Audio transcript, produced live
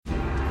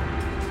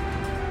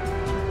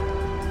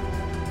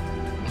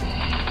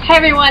Hey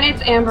everyone,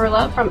 it's Amber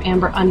Love from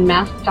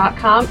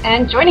AmberUnmasked.com,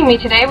 and joining me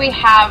today we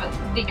have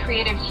the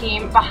creative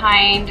team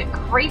behind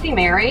Crazy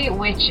Mary,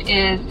 which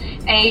is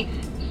a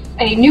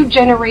new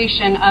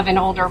generation of an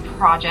older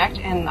project,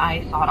 and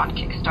I saw it on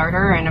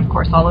Kickstarter and of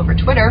course all over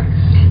Twitter.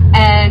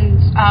 And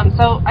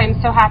so I'm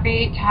so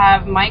happy to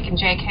have Mike and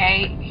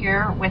J.K.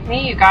 here with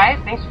me. You guys,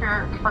 thanks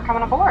for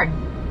coming aboard.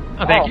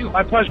 Oh, thank you.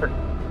 My pleasure.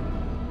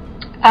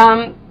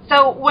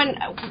 So when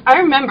I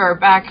remember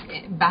back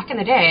in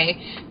the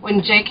day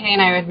when J.K.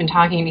 and I had been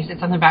talking, and he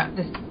said something about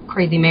this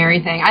Crazy Mary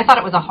thing, I thought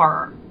it was a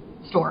horror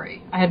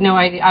story. I had no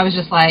idea. I was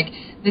just like,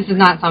 this is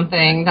not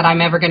something that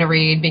I'm ever going to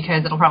read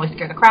because it'll probably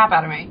scare the crap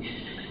out of me.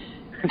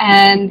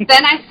 And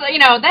then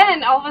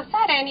then all of a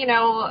sudden,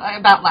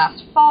 about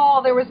last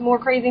fall, there was more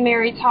Crazy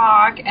Mary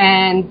talk,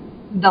 and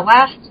the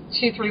last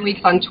 2-3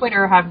 weeks on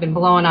Twitter have been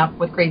blowing up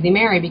with Crazy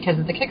Mary because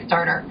of the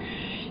Kickstarter.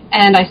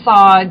 And I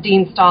saw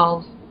Dean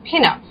Stahl's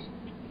pinup,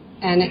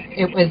 and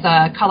it was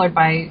colored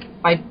by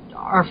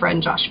our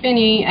friend Josh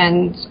Finney,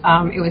 and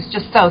it was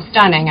just so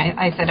stunning.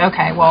 I said,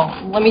 okay, well,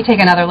 let me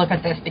take another look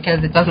at this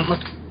because it doesn't look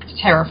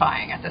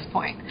terrifying at this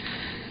point.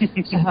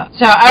 So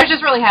I was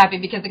just really happy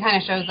because the kind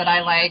of shows that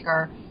I like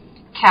are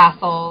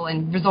Castle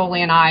and Rizzoli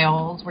and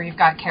Isles, where you've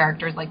got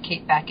characters like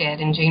Kate Beckett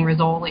and Jane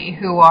Rizzoli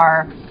who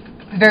are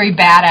very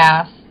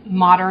badass,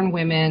 modern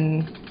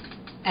women,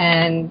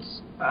 and,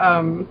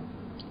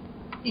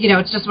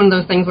 it's just one of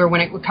those things where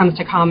when it comes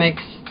to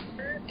comics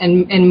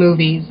and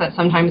movies that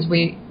sometimes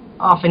we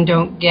often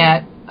don't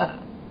get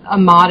a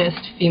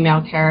modest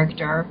female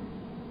character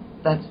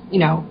that's,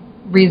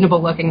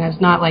 reasonable looking, that's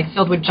not like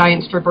filled with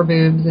giant stripper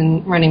boobs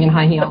and running in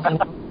high heels.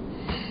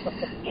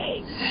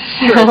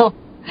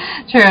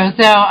 True.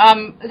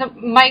 So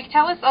Mike,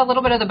 tell us a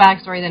little bit of the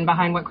backstory then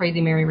behind what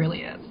Crazy Mary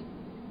really is.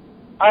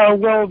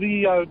 Well,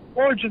 the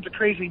origins of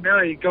Crazy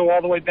Mary go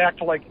all the way back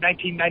to like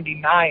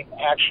 1999,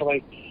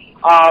 actually.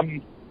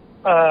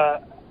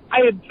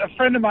 A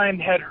friend of mine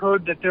had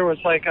heard that there was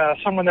like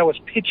someone that was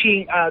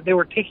pitching, they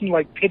were taking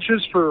like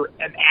pitches for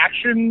an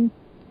action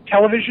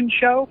television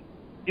show.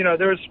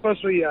 There was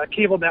supposed to be a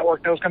cable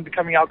network that was going to be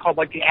coming out called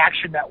like the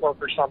Action Network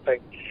or something.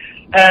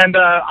 And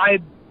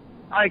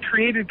I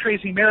created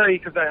Crazy Mary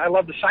because I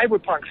love the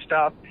cyberpunk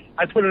stuff.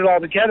 I put it all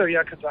together,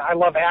 because I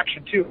love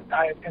action too.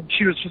 And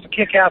she was just a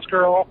kick-ass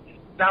girl,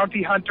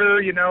 bounty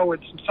hunter, with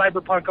some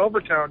cyberpunk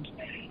overtones.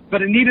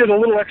 But it needed a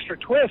little extra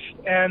twist,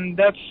 and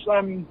that's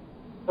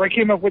where I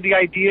came up with the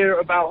idea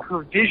about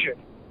her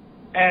vision.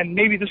 And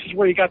maybe this is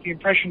where you got the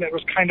impression that it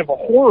was kind of a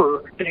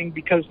horror thing,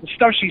 because the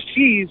stuff she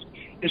sees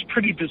is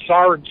pretty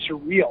bizarre and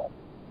surreal.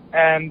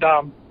 And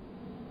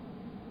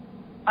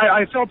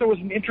I felt there was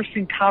an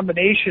interesting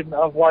combination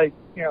of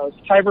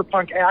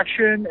cyberpunk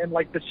action and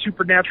like the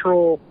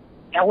supernatural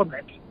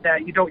element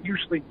that you don't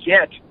usually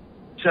get.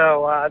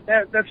 So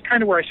that's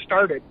kind of where I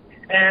started.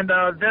 And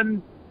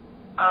then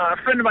a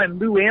friend of mine,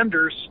 Lou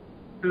Anders,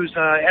 who's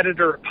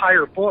editor of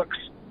Pyre Books,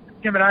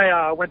 him and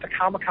I went to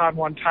Comic-Con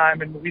one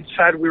time, and we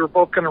decided we were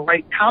both going to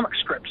write comic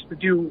scripts to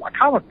do a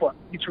comic book.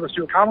 Each of us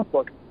do a comic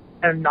book.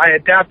 And I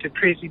adapted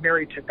Crazy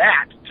Mary to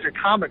the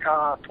comic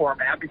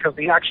format, because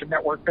the Action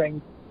Network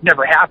thing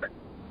never happened.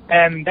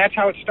 And that's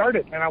how it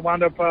started. And I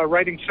wound up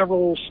writing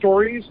several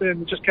stories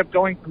and just kept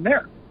going from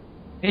there.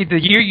 Hey, the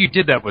year you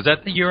did that, was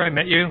that the year I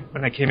met you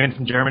when I came in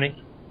from Germany?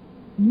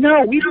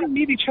 No, we didn't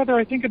meet each other,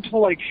 I think,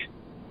 until it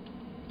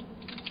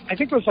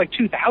was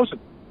 2000.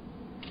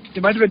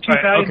 It might have been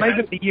 2000. Okay. It might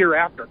have been the year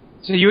after.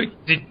 So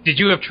did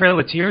you have Trail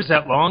of Tears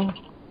that long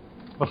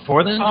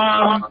before then?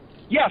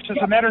 Yes, as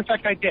a matter of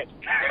fact, I did.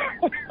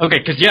 Okay,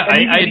 because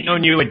I had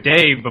known you a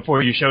day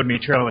before you showed me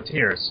Trail of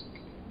Tears.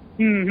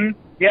 Mm-hmm.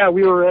 Yeah,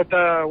 we were at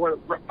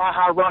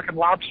Baja Rock and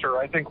Lobster,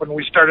 I think, when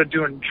we started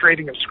doing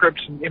trading of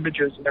scripts and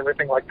images and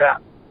everything like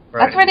that.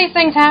 Right. That's where these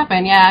things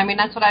happen. Yeah, I mean,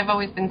 that's what I've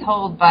always been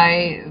told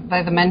by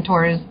the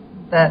mentors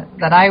that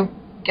I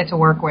get to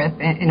work with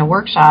in a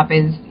workshop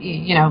is,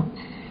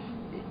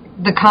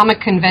 the comic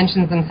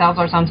conventions themselves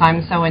are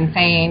sometimes so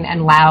insane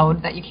and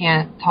loud that you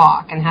can't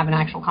talk and have an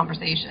actual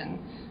conversation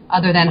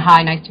other than,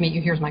 hi, nice to meet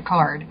you, here's my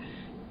card.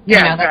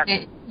 Yeah,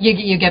 exactly.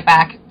 You get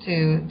back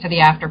to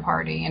the after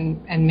party,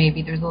 and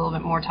maybe there's a little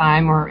bit more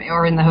time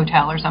or in the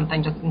hotel or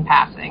something just in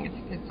passing.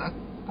 It's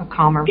a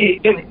calmer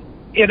place.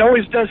 It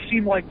always does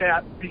seem like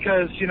that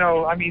because,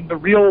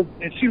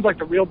 it seems like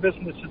the real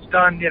business is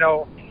done,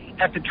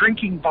 at the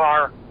drinking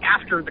bar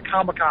after the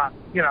Comic-Con,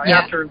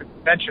 after the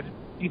convention.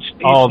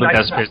 All the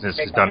best business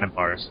is done in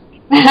bars.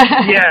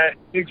 Yeah,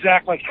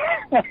 exactly.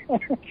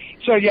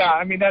 So,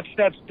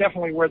 that's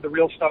definitely where the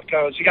real stuff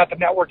goes. You got the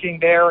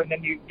networking there, and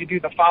then you do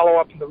the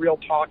follow-up and the real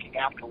talking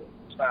afterwards.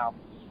 So.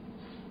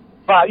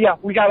 But, yeah,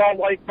 we got all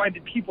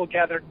like-minded people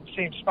gathered in the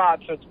same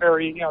spot, so it's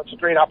very, it's a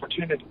great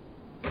opportunity.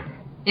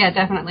 Yeah, it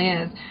definitely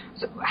is.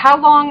 So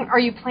how long are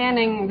you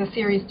planning the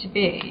series to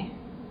be?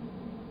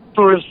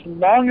 For as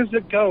long as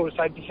it goes.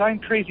 I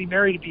designed Crazy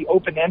Mary to be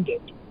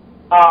open-ended.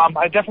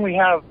 I definitely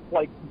have,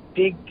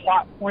 big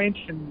plot points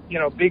and,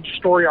 big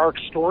story arc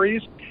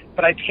stories,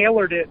 but I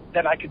tailored it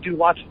that I could do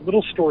lots of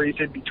little stories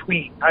in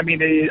between. I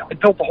mean, I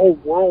built the whole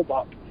world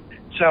up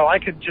So I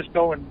could just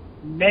go in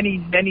many,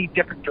 many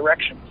different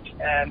directions.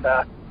 And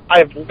I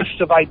have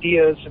lists of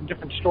ideas and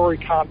different story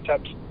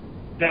concepts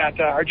that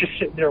are just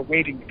sitting there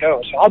waiting to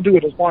go. So I'll do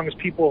it as long as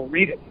people will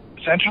read it,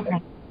 essentially.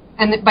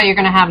 Okay. But you're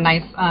going to have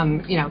nice,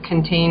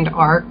 contained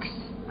arcs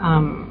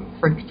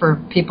for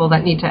people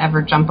that need to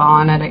ever jump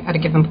on at a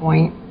given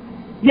point.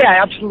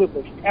 Yeah,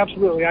 absolutely.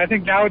 Absolutely. I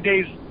think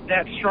nowadays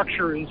that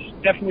structure is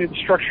definitely the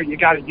structure you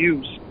got to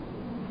use.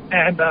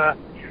 And,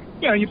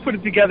 you put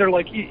it together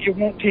like it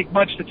won't take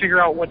much to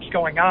figure out what's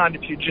going on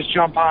if you just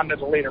jump on at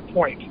a later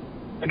point.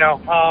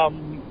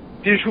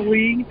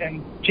 Visually,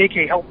 and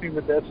J.K. helped me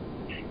with this,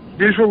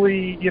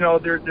 visually,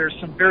 there's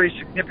some very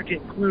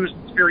significant clues.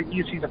 It's very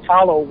easy to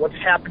follow what's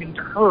happening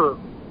to her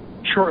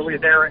shortly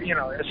there,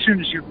 as soon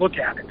as you look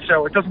at it.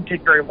 So it doesn't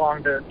take very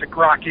long to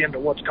grok into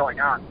what's going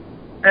on.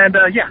 And,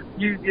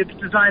 it's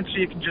designed so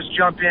you can just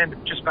jump in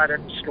just about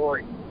any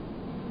story.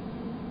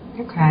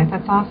 Okay,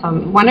 that's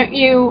awesome. Why don't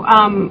you,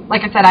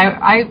 like I said,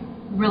 I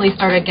really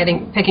started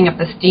picking up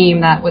the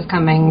steam that was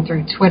coming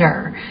through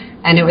Twitter,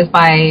 and it was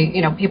by,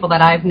 people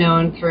that I've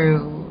known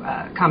through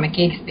Comic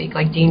Geek Speak,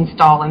 like Dean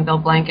Stahl and Bill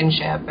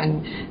Blankenship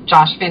and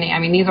Josh Finney. I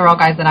mean, these are all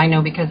guys that I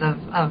know because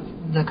of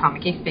the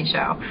Comic Geek Speak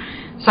show.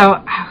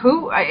 So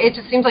it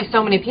just seems like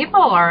so many people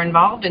are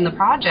involved in the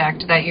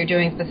project that you're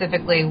doing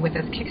specifically with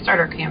this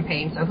Kickstarter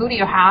campaign. So who do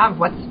you have?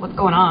 What's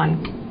going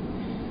on?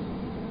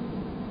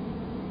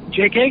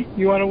 J.K.,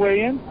 you want to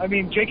weigh in? I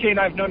mean, J.K. and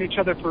I have known each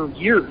other for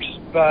years,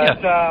 but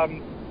yeah.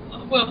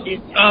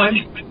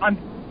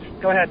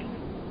 Go ahead.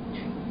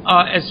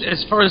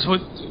 As far as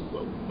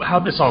how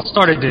this all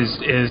started is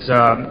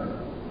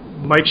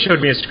Mike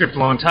showed me a script a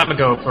long time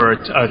ago for a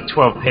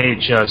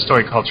 12-page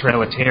story called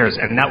Trail of Tears,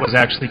 and that was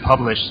actually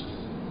published.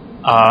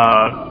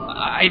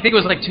 I think it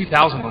was like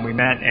 2000 when we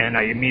met, and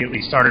I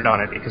immediately started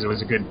on it because it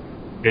was a good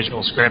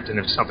visual script, and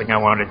it was something I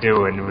wanted to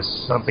do, and it was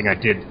something I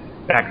did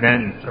back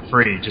then for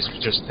free, just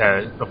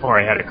before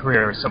I had a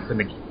career, something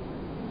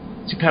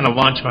to kind of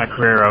launch my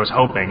career, I was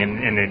hoping,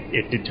 and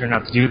it did turn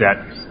out to do that.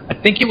 I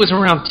think it was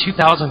around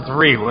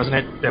 2003, wasn't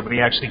it, that we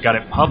actually got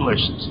it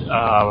published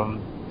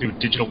through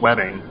digital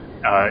webbing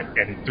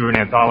and through an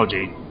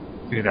anthology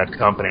through that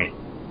company.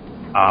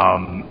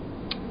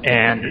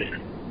 And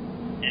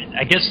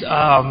I guess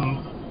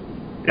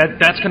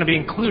that's going to be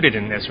included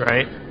in this,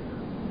 right?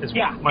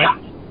 Yeah.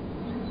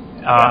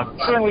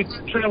 Certainly,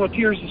 Trail of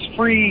Tears is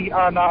free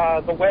on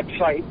the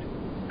website,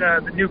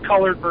 the new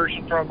colored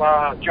version from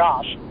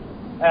Josh,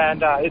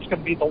 and it's going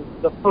to be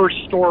the first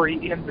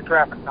story in the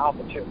graphic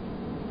novel too.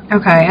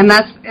 Okay, and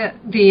that's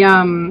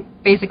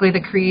basically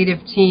the creative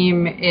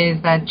team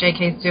is that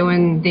J.K.'s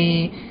doing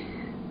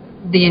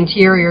the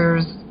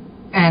interiors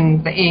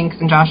and the inks,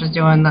 and Josh is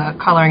doing the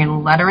coloring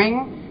and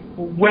lettering.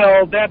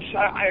 Well,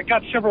 I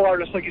got several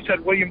artists, like you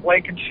said, William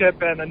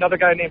Blankenship and another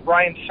guy named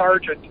Ryan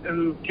Sargent,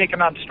 who've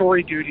taken on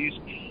story duties.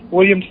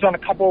 William's done a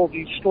couple of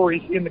these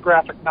stories in the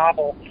graphic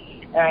novel,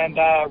 and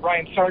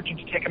Ryan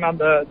Sargent's taken on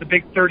the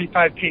big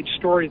 35-page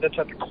story that's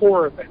at the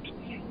core of it.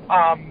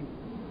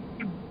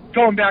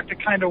 Going back to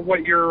kind of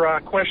what your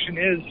question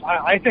is,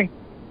 I think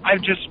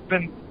I've just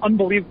been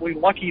unbelievably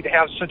lucky to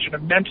have such an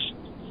immense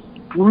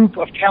group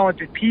of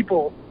talented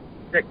people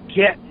that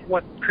get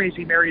what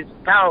Crazy Mary is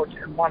about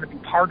and want to be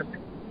part of it.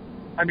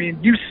 I mean,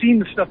 you've seen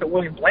the stuff that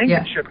William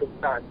Blankenship has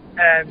done,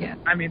 and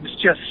I mean, it's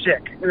just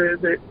sick.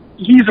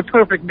 He's a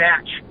perfect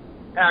match,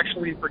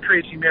 actually, for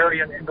Crazy Mary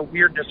and the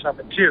weirdness of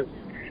it, too.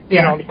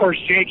 Yeah. Of course,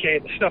 J.K.,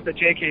 the stuff that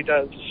J.K.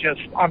 does is just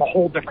on a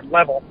whole different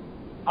level.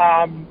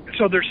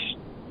 So there's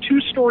 2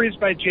 stories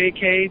by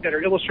J.K. that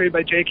are illustrated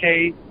by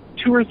J.K.,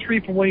 2 or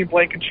 3 from William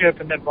Blankenship,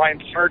 and then Ryan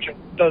Sargent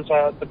does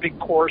the big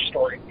core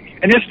story.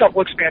 And his stuff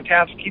looks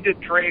fantastic. He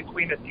did Dre,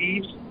 Queen of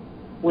Thieves,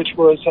 which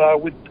was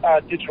with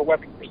Digital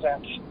Webbing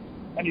Presents.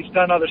 And he's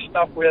done other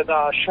stuff with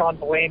Sean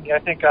Delaney. I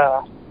think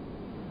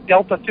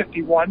Delta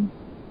 51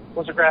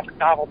 was a graphic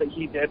novel that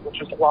he did, which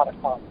was a lot of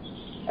fun.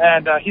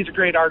 And he's a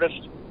great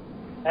artist.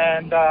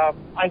 And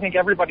I think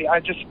everybody,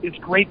 it's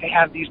great to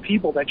have these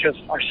people that just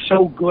are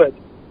so good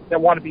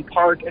that want to be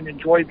part and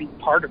enjoy being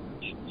part of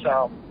it.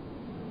 So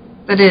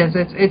it is.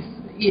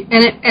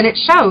 It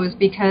shows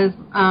because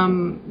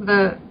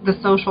the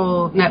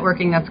social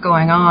networking that's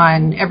going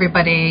on,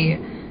 everybody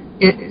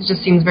it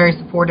just seems very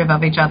supportive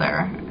of each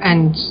other,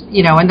 and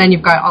and then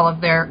you've got all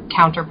of their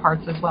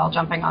counterparts as well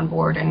jumping on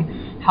board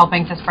and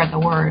helping to spread the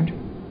word.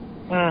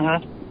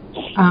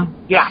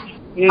 Yeah.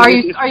 Are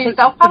you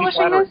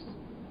self-publishing this?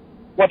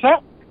 What's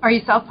that? Are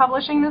you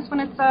self-publishing this when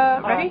it's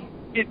ready?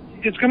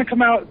 It's going to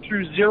come out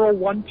through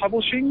 01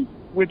 Publishing,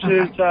 which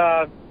is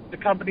the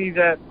company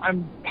that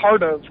I'm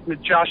part of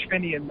with Josh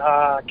Finney and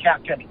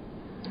Kat Finney.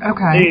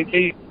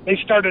 Okay. They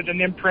started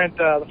an imprint.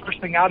 The first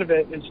thing out of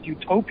it is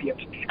Utopia.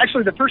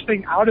 Actually, the first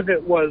thing out of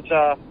it was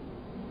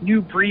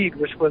New Breed,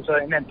 which was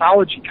an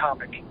anthology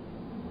comic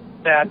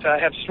that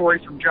had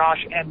stories from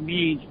Josh and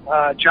me.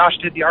 Josh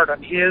did the art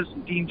on his,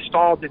 and Dean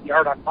Stahl did the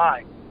art on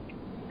mine.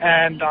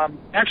 And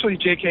actually,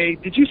 J.K.,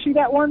 did you see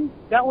that one?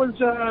 That was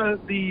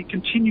the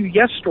Continue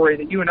Yes story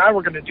that you and I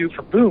were going to do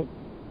for Boom.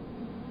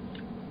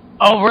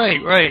 Oh,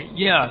 right,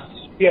 yeah.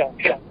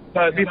 Yeah.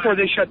 But before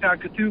they shut down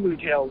Cthulhu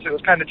Tales, it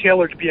was kind of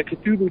tailored to be a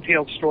Cthulhu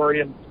Tales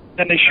story, and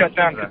then they shut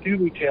down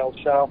Cthulhu Tales.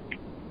 So,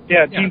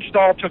 yeah, Dean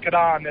Stahl took it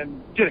on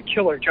and did a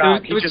killer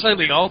job. It was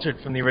slightly altered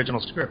from the original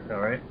script, though,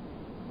 right?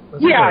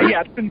 Yeah,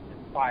 it's been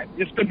modified.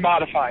 It's been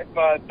modified,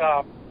 but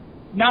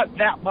not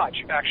that much,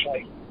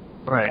 actually.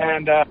 Right.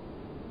 And,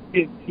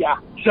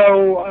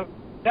 So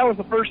that was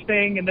the first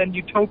thing, and then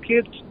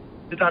Utopias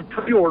is on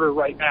pre-order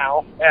right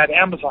now at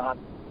Amazon,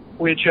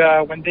 which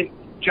when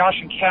Josh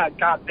and Kat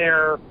got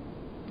the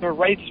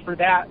rights for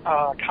that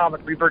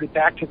comic reverted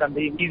back to them,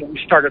 they immediately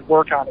started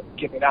work on it and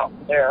getting it out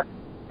from there.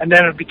 And then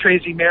it'll be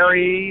Crazy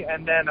Mary,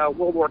 and then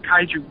World War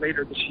Kaiju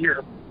later this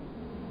year.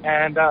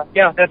 And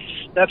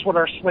that's what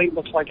our slate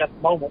looks like at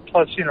the moment.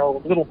 Plus,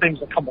 little things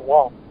that come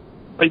along.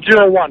 But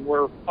 01,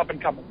 we're up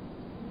and coming.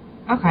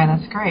 Okay,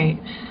 that's great.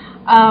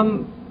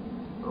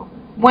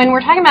 When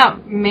we're talking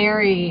about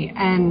Mary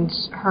and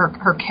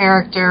her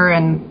character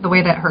and the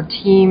way that her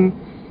team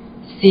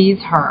sees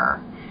her,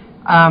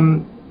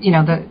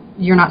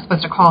 you're not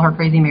supposed to call her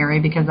Crazy Mary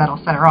because that'll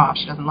set her off.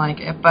 She doesn't like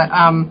it. But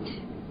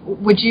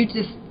would you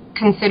just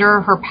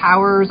consider her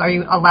powers? Are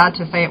you allowed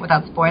to say it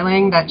without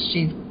spoiling that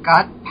she's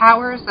got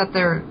powers, that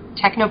they're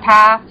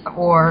technopaths,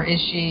 or is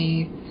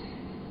she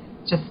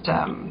just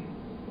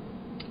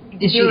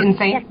is she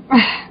insane?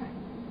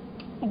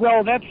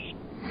 Well, that's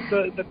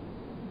the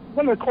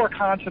one of the core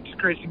concepts of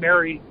Crazy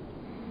Mary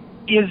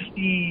is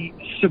the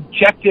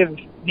subjective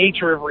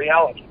nature of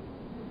reality.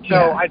 So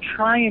I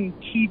try and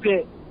keep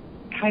it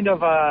kind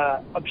of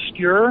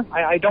obscure.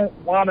 I don't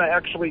want to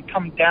actually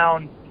come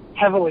down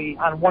heavily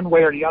on one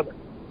way or the other.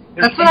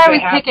 That's what I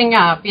was picking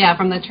up,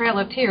 from the Trail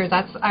of Tears.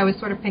 I was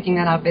sort of picking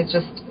that up. It's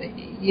just,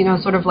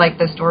 sort of like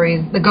the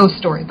stories, the ghost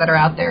stories that are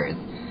out there. Is,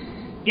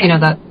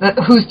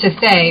 who's to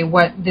say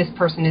what this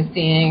person is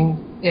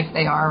seeing, if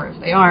they are or if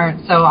they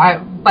aren't.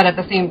 But at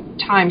the same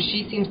time,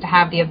 she seems to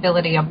have the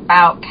ability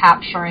about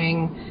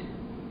capturing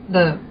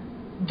the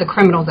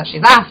criminals that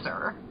she's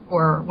after,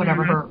 or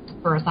whatever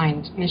her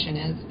assigned mission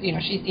is.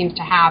 She seems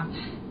to have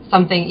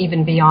something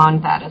even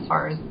beyond that as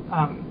far as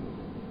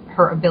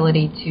her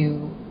ability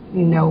to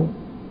know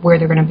where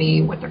they're going to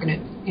be, what they're going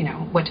to,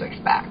 what to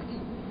expect.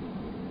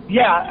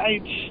 Yeah,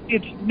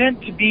 it's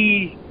meant to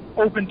be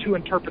open to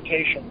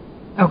interpretation.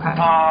 Okay.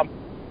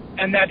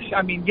 And that's,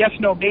 yes,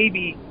 no,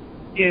 maybe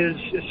is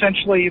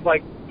essentially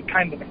like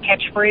kind of a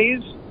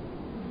catchphrase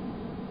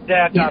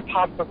that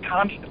pops up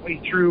constantly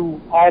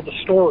through all the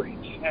stories.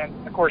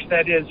 And, of course,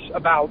 that is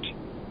about,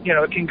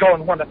 it can go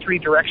in one of three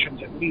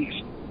directions at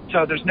least.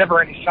 So there's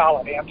never any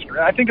solid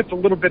answer. I think it's a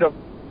little bit of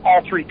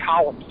all three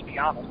columns, to be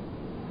honest.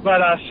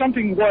 But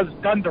something was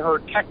done to her.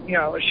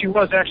 She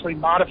was actually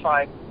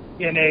modified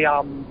in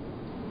a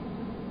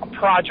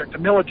project, a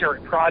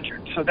military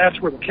project. So that's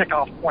where the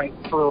kickoff point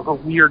for her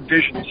weird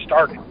vision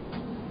started.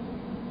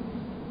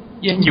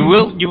 Yeah, you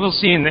will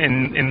see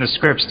in the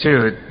scripts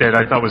too that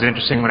I thought was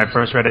interesting when I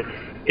first read it.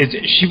 Is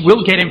she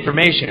will get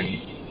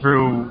information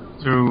through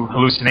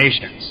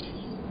hallucinations,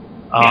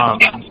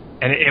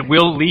 and it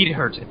will lead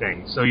her to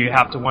things. So you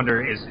have to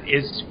wonder is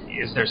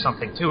there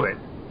something to it?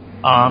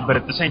 But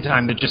at the same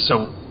time, they're just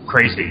so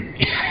crazy.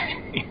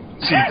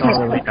 She calls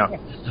her,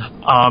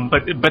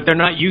 but they're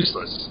not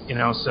useless,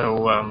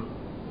 So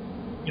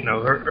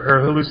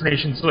her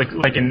hallucinations,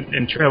 like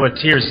in Trail of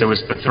Tears, there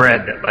was the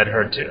thread that led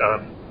her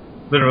to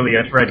literally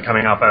a thread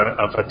coming up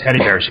of a teddy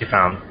bear she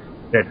found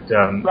that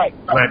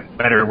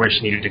led her where she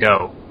needed to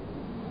go.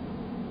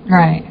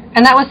 Right,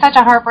 and that was such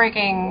a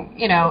heartbreaking,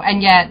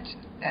 and yet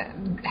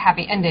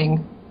happy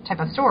ending type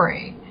of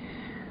story.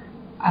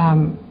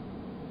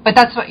 But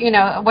that's what,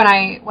 when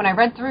I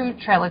read through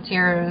Trail of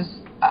Tears,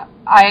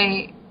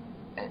 I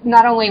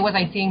not only was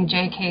I seeing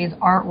J.K.'s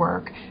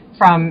artwork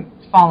from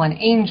Fallen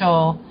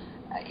Angel,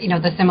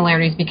 the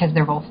similarities because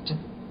they're both just,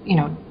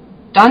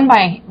 done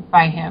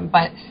by him,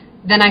 but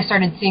then I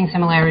started seeing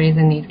similarities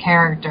in these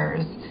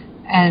characters.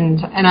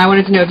 And I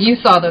wanted to know if you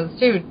saw those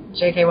too,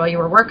 J.K., while you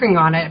were working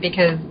on it,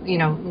 because,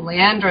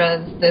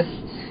 Leandra's this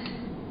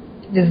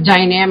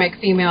dynamic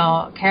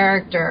female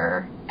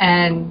character,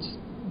 and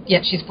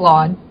yet she's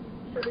flawed.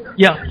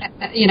 Yeah.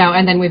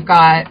 And then we've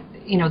got,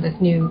 this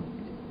new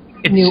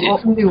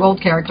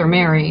old character,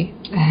 Mary.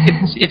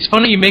 It's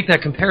funny you make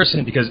that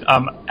comparison because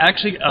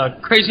actually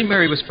Crazy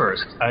Mary was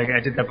first. I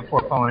did that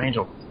before Fallen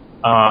Angel.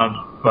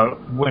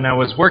 But when I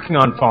was working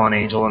on Fallen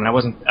Angel, and I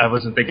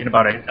wasn't thinking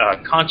about it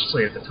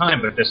consciously at the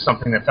time, but there's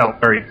something that felt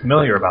very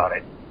familiar about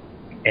it.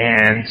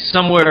 And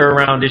somewhere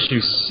around issue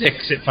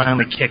 6, it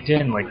finally kicked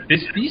in. Like they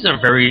could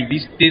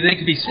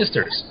be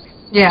sisters.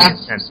 Yeah.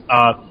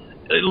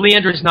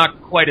 Leandra's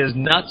not quite as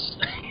nuts.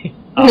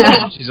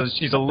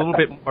 She's a little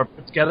bit more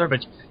put together,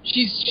 but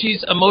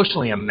she's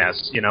emotionally a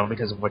mess,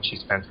 because of what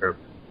she's been through.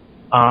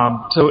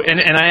 So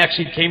I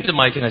actually came to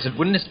Mike and I said,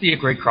 wouldn't this be a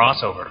great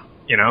crossover?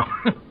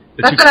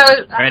 That's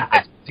what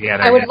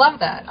I would love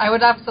that. I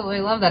would absolutely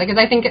love that because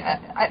I think,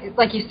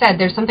 like you said,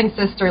 there's something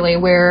sisterly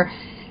where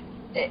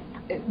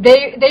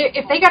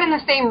if they got in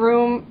the same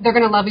room, they're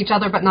going to love each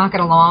other but not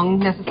get along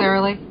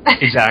necessarily.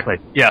 Exactly.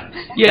 Yeah.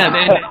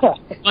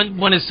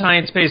 One is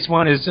science-based,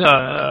 one is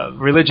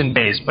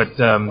religion-based, but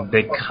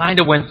they kind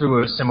of went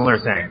through a similar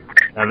thing.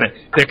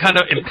 They're kind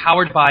of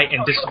empowered by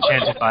and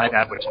disenchanted by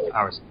that which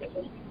empowers them.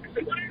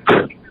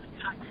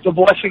 The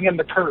blessing and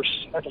the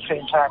curse at the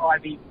same time.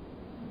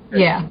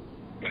 Yeah.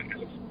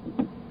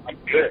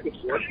 Good.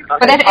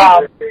 But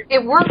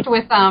it worked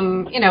with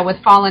with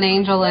Fallen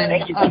Angel and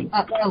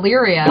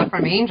Illyria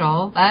from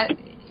Angel. That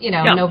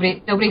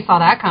nobody saw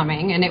that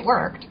coming, and it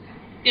worked.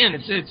 Yeah,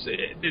 and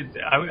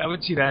I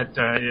would see that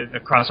the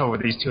crossover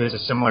with these two is a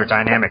similar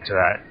dynamic to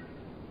that.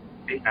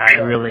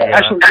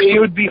 Actually, it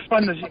would be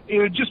fun. It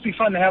would just be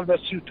fun to have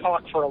those two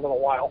talk for a little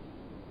while.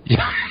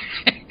 Yeah.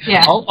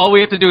 Yeah. All we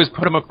have to do is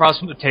put them across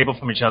from the table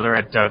from each other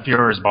at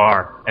Führer's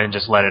bar and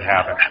just let it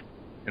happen.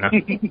 You know?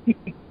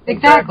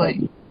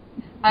 Exactly.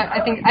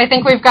 I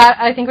think we've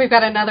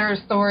got another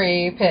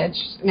story pitch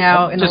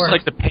now in the works.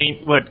 Just like the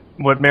paint,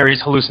 what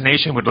Mary's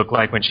hallucination would look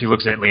like when she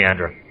looks at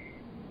Leandra.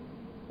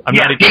 I'm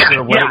not even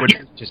sure what it would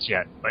be just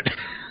yet, but.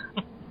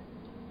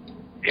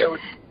 It would,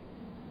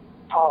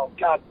 oh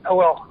God! Oh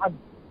well,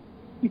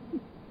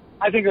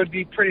 I think it would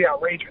be pretty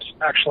outrageous,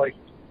 actually.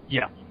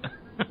 Yeah.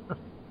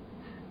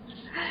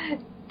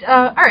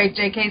 All right,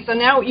 J.K. So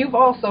now you've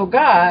also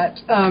got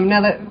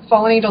now that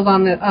Fallen Angel's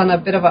on a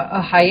bit of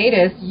a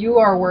hiatus, you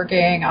are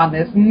working on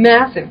this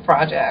massive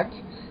project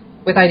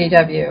with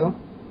IDW,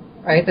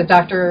 right? The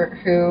Doctor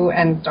Who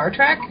and Star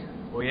Trek.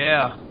 Oh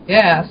yeah.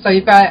 Yeah. So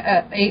you've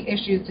got 8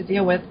 issues to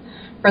deal with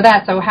for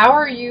that. So how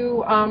are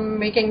you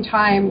making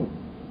time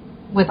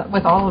with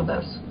all of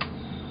this?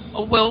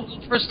 Oh, well,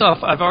 first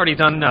off, I've already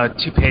done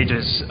 2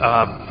 pages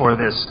for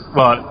this.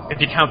 Well, if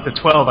you count the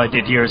 12 I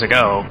did years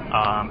ago,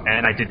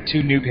 and I did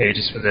 2 new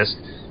pages for this,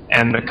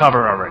 and the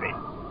cover already.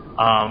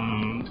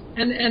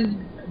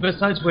 And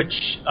besides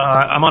which,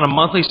 I'm on a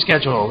monthly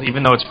schedule,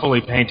 even though it's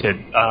fully painted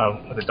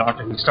for the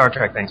Doctor Who Star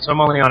Trek thing. So I'm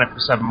only on it for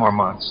 7 more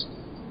months.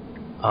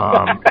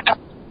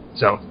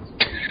 So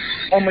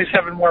only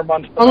 7 more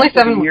months. Only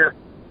 7 year.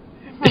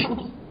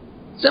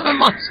 7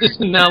 months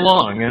isn't that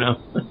long, you know.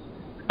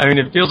 I mean,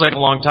 it feels like a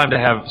long time to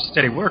have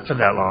steady work for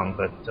that long,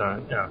 but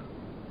yeah.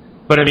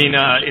 But I mean,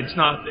 it's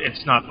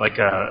not like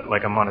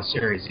I'm on a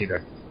series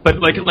either. But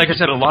like I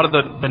said, a lot of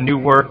the new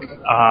work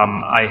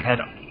I had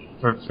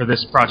for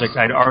this project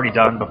I'd already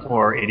done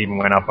before it even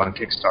went up on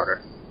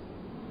Kickstarter.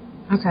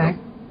 Okay.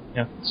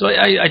 Yeah. So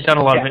I'd done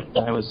a lot of it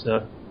when I was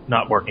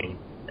not working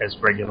as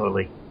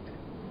regularly.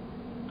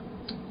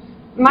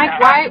 Mike,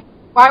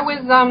 why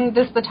was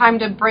this the time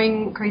to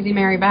bring Crazy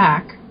Mary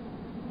back?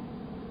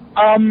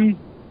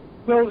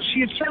 Well, she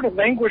had sort of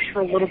languished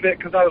for a little bit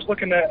because I was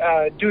looking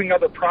at doing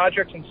other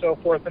projects and so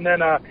forth, and then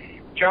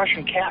Josh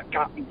and Kat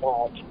got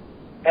involved.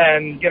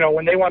 And,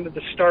 when they wanted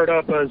to start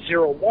up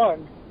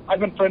 01, I've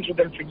been friends with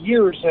them for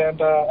years,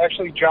 and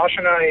actually Josh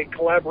and I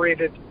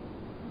collaborated.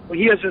 Well,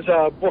 he has his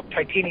book,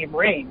 Titanium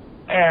Rain,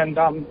 and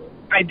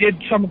I did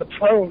some of the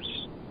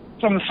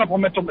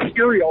supplemental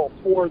material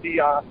for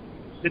the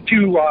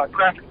 2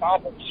 graphic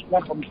novels.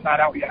 One of them's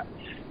not out yet.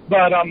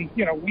 But,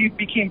 we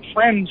became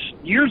friends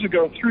years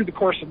ago through the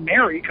course of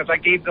Mary because I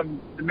gave them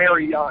the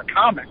Mary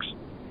comics.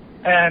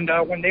 And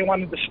when they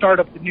wanted to start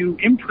up the new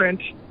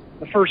imprint,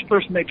 the first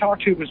person they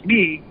talked to was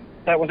me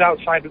that was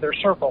outside of their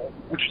circle,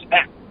 which is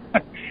them.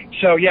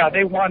 So, yeah,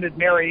 they wanted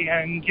Mary,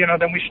 and,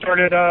 then we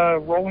started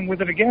rolling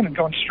with it again and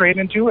going straight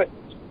into it.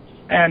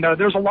 And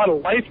there's a lot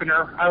of life in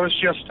her. I was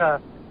just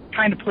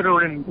kind of put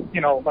her in,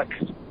 like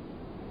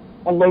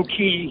a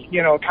low-key,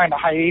 kind of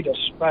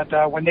hiatus. But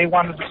when they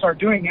wanted to start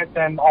doing it,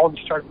 then all of it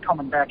started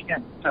coming back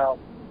in. So.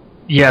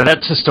 Yeah,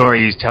 that's the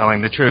story he's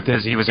telling. The truth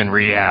is he was in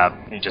rehab.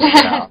 He just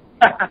got out.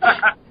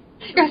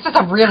 It was just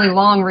a really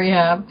long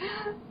rehab.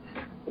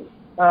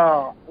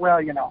 Oh,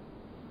 well,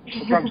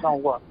 the drugs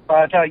don't work.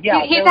 But,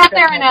 yeah. He's out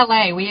there in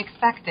L.A. We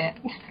expect it.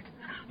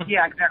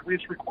 Yeah, exactly.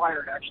 It's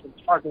required, actually.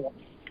 It's part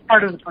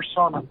of the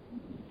persona.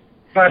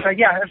 But,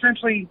 yeah,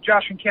 essentially,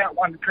 Josh and Kat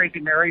wanted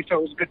Crazy Mary, so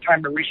it was a good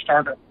time to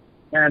restart it.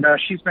 And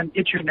she's been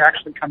itching to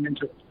actually come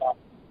into it,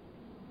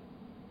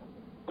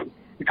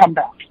 to come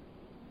back.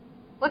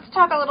 Let's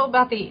talk a little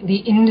about the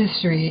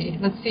industry.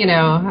 Let's, he's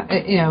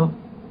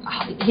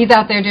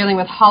out there dealing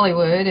with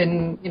Hollywood,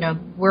 and,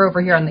 we're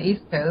over here on the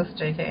East Coast,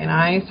 J.K. and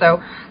I. So,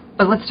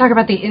 but let's talk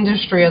about the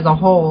industry as a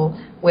whole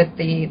with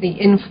the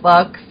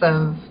influx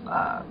of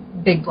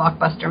big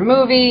blockbuster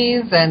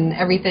movies and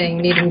everything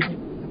needing to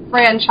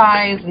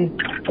franchise. And,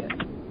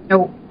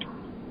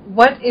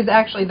 what is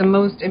actually the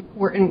most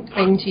important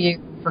thing to you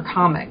for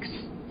comics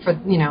for,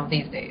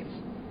 these days?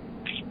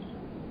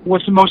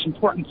 What's the most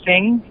important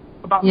thing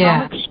about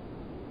comics?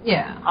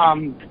 Yeah.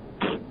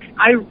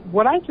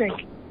 What I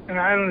think, and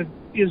I don't know,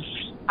 is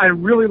I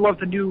really love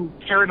the new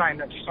paradigm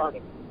that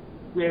started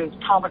with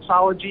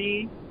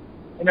Comixology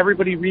and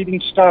everybody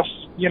reading stuff,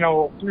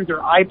 through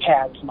their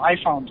iPads and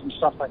iPhones and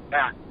stuff like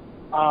that.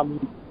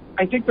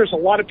 I think there's a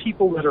lot of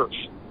people that are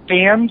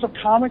fans of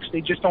comics.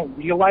 They just don't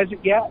realize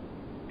it yet,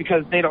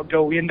 because they don't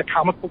go into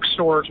comic book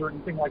stores or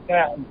anything like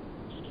that. And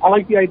I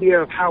like the idea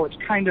of how it's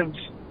kind of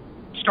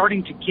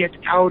starting to get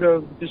out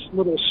of this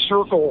little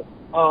circle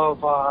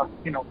of, I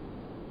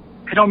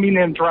don't mean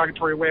that in a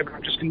derogatory way, but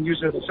I'm just going to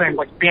use it the same,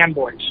 like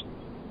fanboys.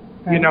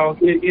 Right.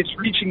 It's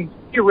reaching,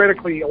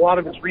 theoretically, a lot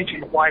of it's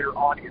reaching a wider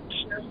audience.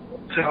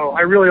 So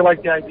I really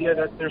like the idea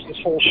that there's this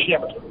whole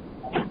shift.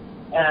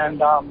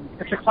 And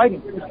it's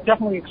exciting. It's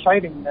definitely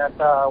exciting that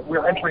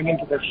we're entering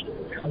into this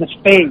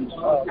phase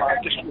of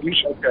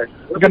distribution.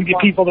 We're going to get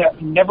people that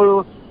have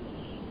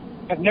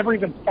never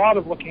even thought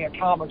of looking at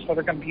comics that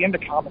are going to be into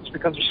comics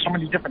because there's so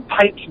many different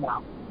types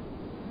now.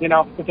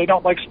 If they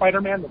don't like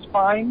Spider-Man, that's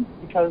fine,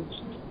 because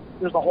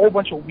there's a whole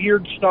bunch of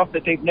weird stuff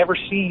that they've never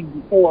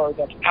seen before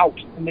that's out,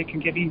 and they can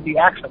get easy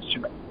access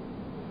to it.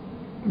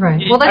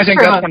 Right. Well, that's I think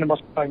true. that's one of the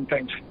most exciting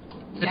things.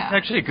 It's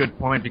actually a good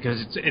point,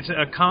 because it's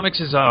comics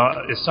is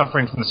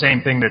suffering from the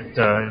same thing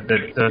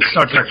that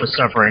Star Trek was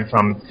suffering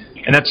from,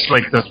 and that's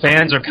like the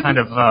fans are kind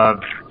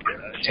of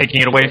taking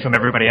it away from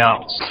everybody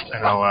else.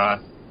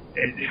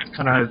 It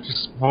kind of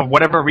just, for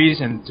whatever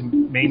reason,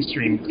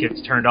 mainstream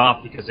gets turned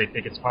off because they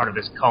think it's part of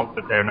this cult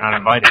that they're not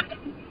invited.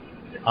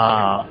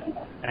 I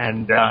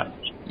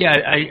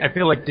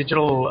feel like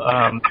digital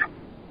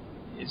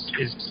is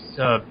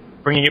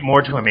bringing it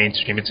more to a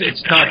mainstream.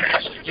 It's not.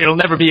 It'll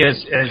never be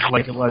as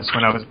like it was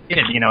when I was a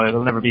kid.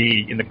 It'll never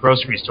be in the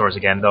grocery stores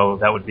again, though.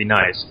 That would be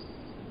nice.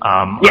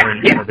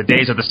 The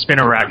days of the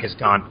spinner rack is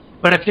gone.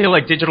 But I feel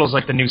like digital is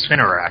like the new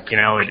spinner rack.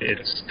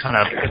 It's kind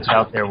of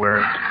out there where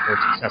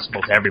it's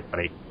accessible to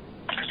everybody.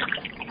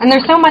 And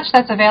there's so much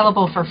that's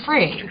available for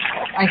free,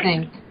 I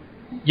think.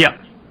 Yeah.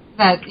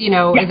 That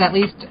is at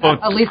least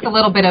a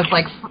little bit of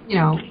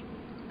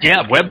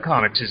Yeah,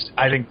 webcomics is,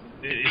 I think,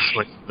 is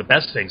like the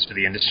best things for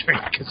the industry,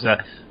 because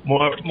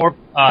more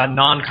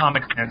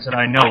non-comic fans that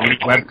I know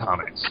read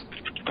webcomics.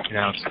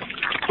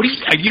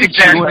 Are you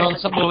doing on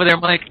something over there,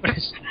 Mike?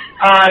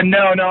 No,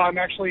 I'm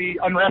actually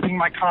unwrapping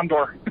my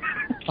condor.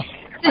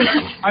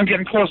 I'm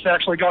getting close to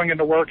actually going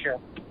into work here,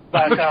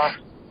 but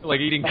like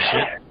eating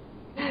shit.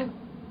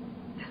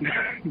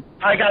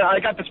 I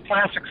got this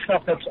plastic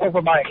stuff that's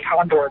over my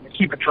condor to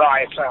keep it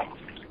dry.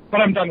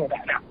 But I'm done with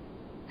that now.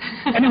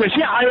 Anyways,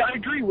 yeah, I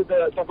agree with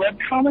the web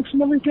comics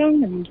and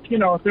everything, and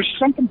there's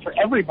something for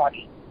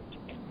everybody,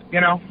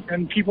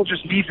 and people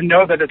just need to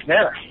know that it's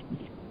there.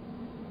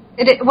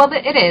 It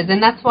is,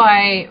 and that's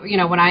why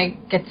when I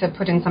get to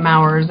put in some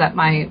hours at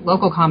my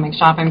local comic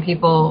shop, and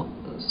people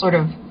sort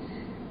of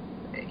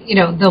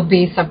they'll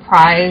be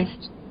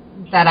surprised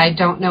that I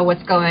don't know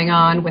what's going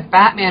on with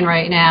Batman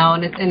right now,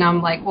 and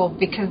I'm like, well,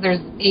 because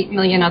there's 8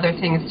 million other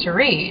things to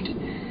read,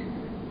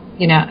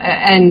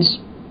 and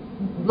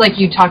like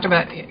you talked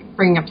about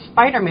bringing up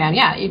Spider-Man,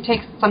 yeah, you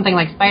take something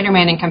like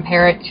Spider-Man and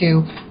compare it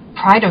to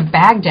Pride of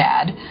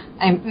Baghdad,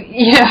 and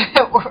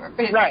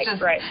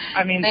right.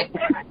 I mean,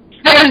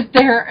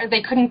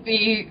 they couldn't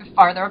be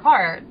farther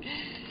apart.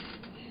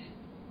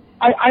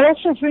 I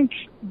also think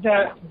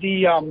that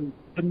the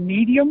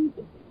medium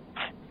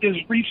has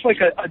reached like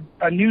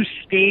a new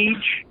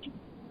stage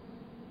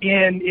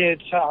in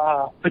its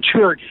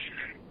maturity.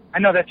 I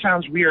know that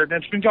sounds weird,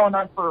 and it's been going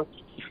on for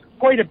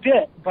quite a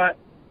bit, but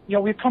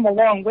we've come a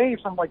long way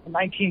from like the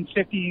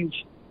 1950s,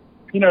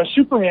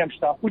 Superman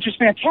stuff, which is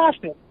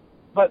fantastic.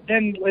 But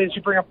then as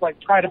you bring up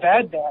like Pride of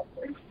Baghdad,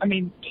 I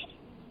mean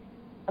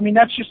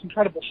that's just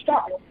incredible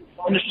stuff.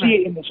 And to see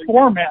it in this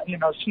format,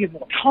 see it in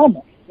a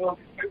comic,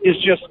 is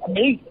just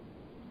amazing.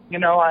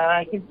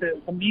 I think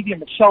that the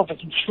medium itself has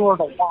matured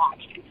a lot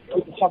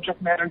with the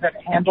subject matter that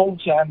it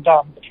handles and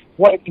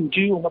what it can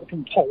do and what it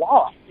can pull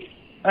off.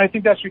 And I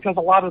think that's because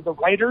a lot of the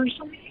writers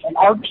and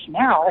artists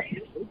now,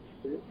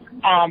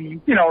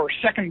 are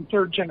second and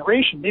third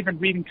generation. They've been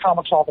reading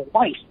comics all their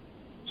life.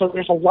 So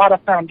there's a lot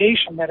of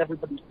foundation that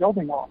everybody's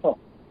building off of.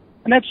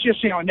 And that's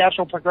just, a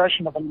natural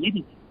progression of a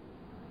medium.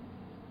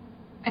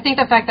 I think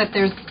the fact that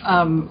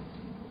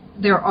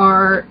there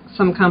are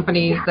some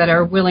companies that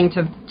are willing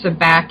to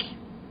back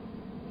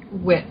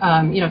with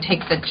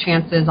take the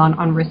chances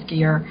on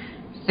riskier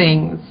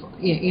things.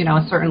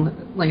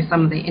 Certainly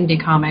some of the indie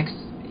comics,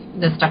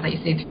 the stuff that you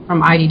see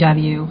from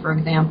IDW, for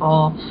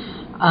example.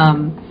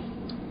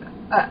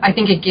 I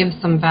think it gives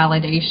some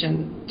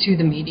validation to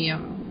the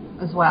medium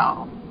as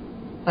well.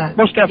 But,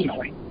 most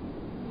definitely.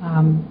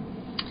 One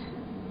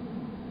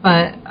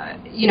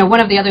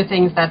of the other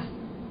things that's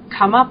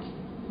come up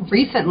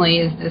recently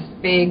is this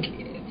big,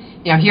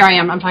 here I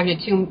am, I'm talking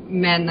to two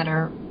men that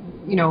are,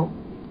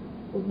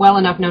 well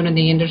enough known in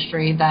the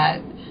industry that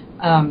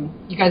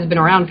you guys have been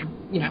around for,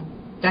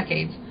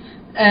 decades.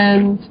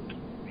 And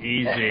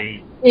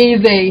Easy.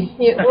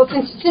 Yeah, well,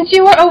 since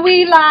you were a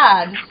wee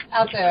lad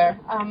out there.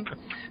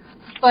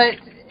 But,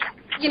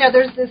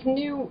 there's this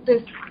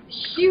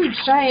huge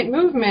giant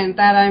movement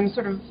that I'm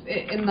sort of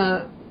in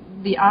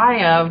the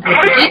eye of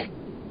with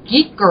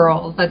geek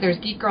girls, that there's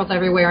geek girls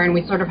everywhere, and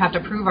we sort of have to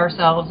prove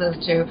ourselves as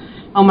to,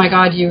 oh my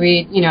God, you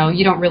read, you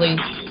don't really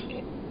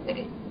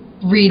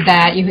read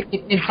that.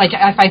 It's like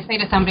if I say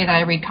to somebody that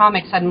I read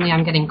comics, suddenly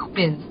I'm getting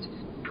quizzed,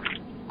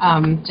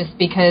 just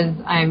because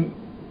I'm,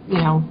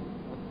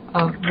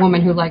 a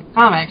woman who likes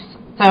comics.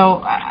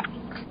 So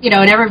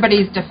and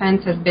everybody's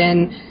defense has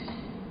been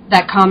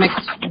that comics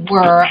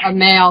were a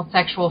male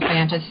sexual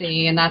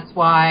fantasy, and that's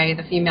why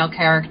the female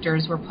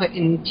characters were put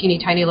in teeny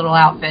tiny little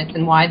outfits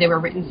and why they were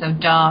written so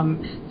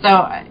dumb.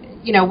 So,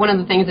 one of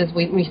the things is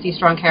we see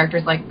strong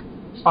characters like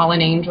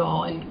Fallen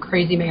Angel and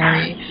Crazy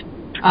Mary.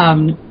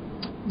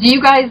 Do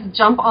you guys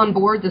jump on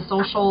board the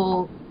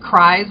social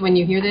cries when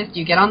you hear this? Do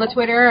you get on the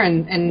Twitter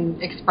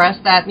and express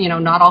that,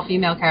 not all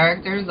female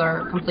characters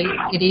are complete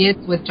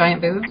idiots with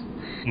giant boobs?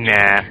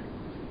 Nah.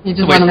 You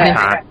just want them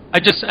I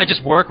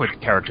just work with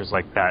characters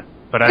like that,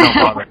 but I don't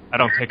bother. I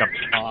don't take up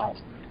I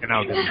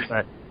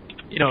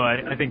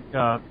think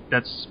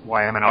that's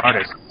why I'm an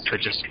artist. So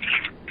just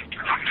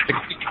the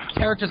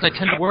characters I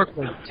tend to work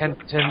with tend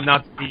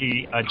not to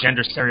be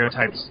gender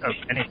stereotypes of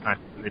any kind,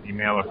 whether they be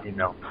male or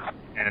female,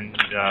 and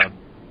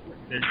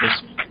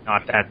there's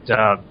not that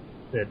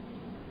the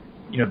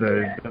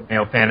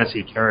male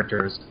fantasy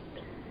characters.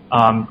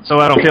 So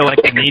I don't feel like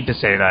I need to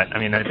say that. I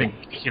mean, I think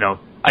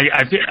I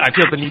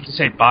feel the need to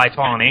say bye,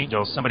 Fallen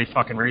Angels. Somebody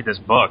fucking read this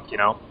book, just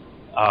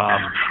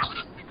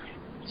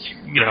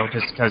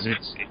because it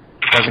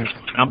doesn't get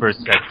the numbers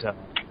that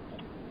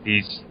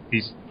these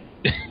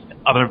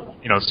other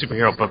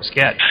superhero books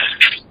get.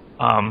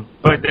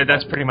 But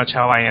that's pretty much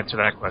how I answer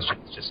that question.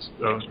 It's just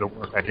the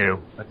work I do.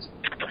 That's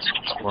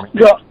for me.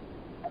 Yeah.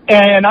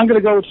 And I'm going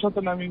to go with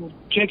something. I mean,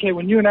 J.K.,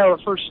 when you and I were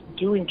first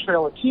doing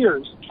Trail of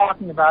Tears,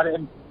 talking about it,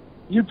 and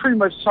you pretty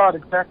much saw it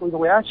exactly the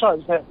way I saw it,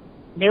 is that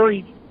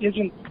Mary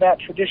isn't that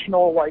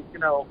traditional,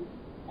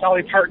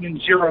 Dolly Parton in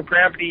Zero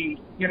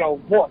Gravity,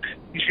 look.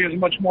 She has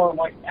much more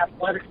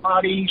athletic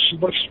body. She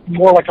looks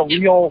more like a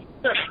real.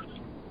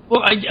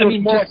 Well, I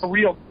mean, more like a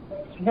real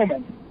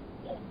woman.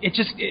 It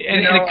just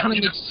it kind of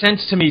makes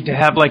sense to me to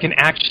have an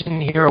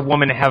action hero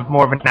woman have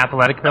more of an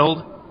athletic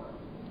build.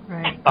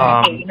 Right.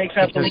 It makes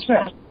absolute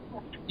sense.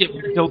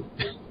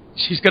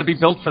 She's got to be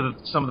built for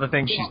some of the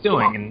things she's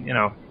doing, and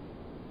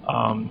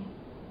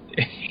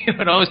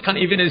it always kind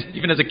of even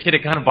as a kid,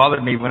 it kind of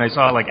bothered me when I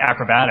saw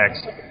acrobatics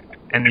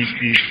and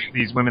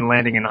these women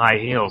landing in high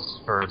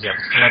heels, for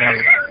example.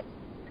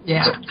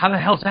 Yeah. How the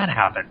hell's that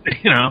happen?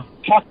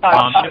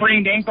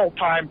 Sprained ankle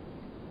time.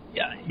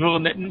 Yeah. Well,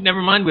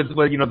 never mind with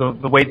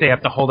the weight they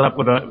have to hold up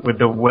with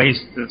the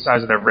waist the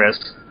size of their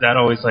wrist. That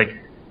always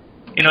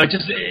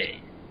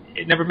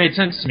it never made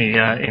sense to me.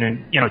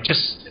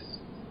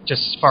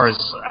 Just as far as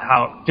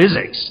how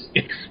physics.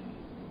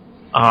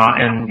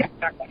 And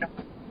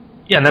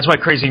that's why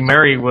Crazy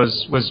Mary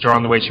was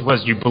drawn the way she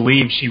was. You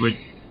believe she would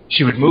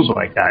move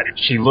like that.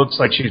 She looks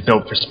like she's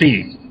built for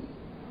speed.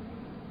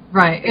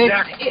 Right.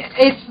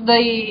 It's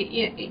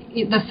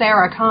the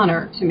Sarah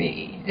Connor to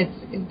me.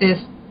 It's this.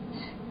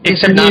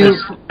 Except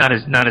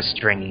not as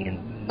stringy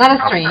and not as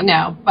stringy,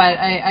 no. But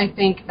I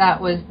think that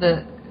was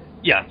the.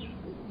 Yeah.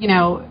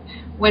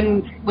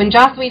 When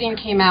Joss Whedon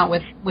came out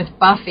with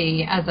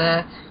Buffy as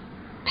a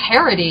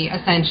parody,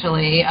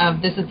 essentially,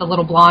 of this is the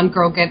little blonde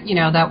girl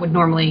that would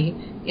normally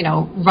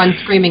run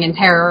screaming in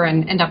terror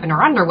and end up in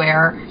her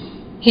underwear.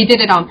 He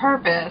did it on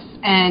purpose,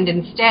 and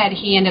instead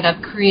he ended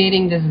up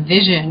creating this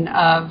vision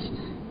of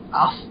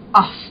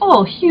a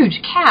full,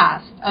 huge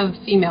cast of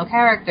female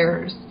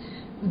characters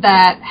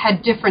that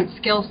had different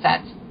skill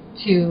sets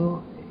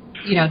to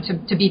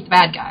beat the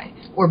bad guy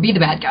or be the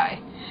bad guy.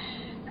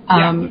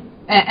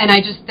 And I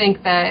just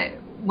think that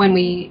when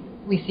we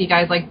see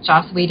guys like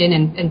Joss Whedon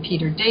and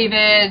Peter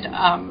David,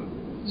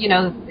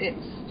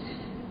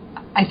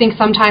 I think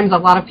sometimes a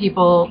lot of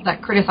people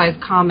that criticize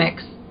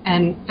comics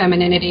and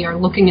femininity are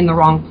looking in the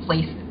wrong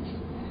places.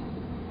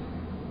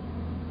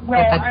 Well,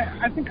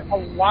 I think a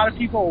lot of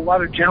people, a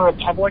lot of general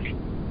public,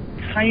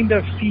 kind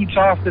of feeds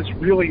off this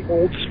really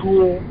old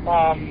school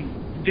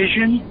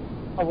vision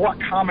of what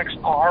comics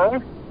are.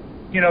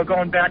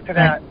 Going back to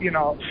that,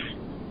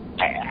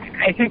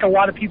 I think a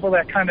lot of people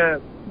that kind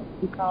of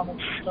do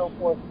comics and so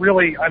forth,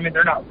 really, I mean,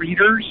 they're not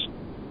readers,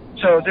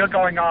 so they're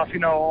going off,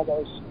 all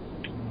those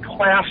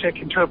classic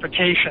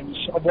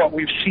interpretations of what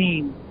we've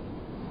seen,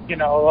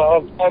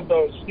 of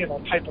those,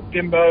 type of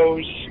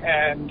bimbos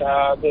and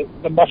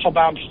the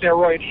muscle-bound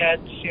steroid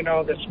heads,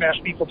 that smash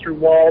people through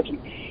walls. And,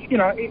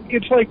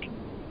 it's like,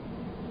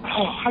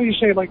 how do you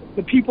say,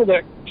 the people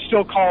that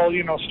still call,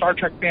 Star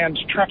Trek fans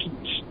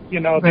Trekkies,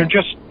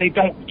 they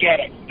don't get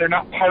it. They're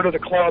not part of the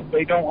club.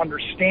 They don't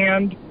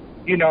understand.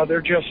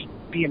 They're just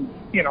being,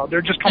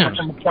 they're just coming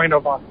from a point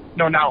of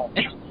no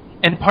knowledge.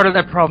 And part of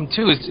that problem,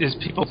 too, is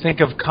people think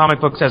of comic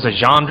books as a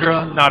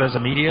genre, not as a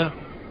media.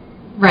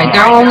 Right,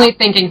 they're only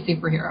thinking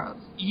superheroes.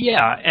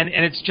 Yeah, and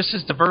it's just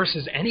as diverse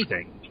as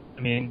anything.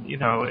 I mean,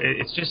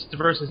 it's just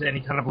diverse as any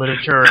kind of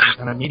literature, any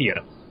kind of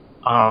media.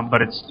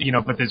 But it's,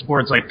 but there's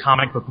words like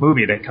comic book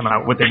movie that come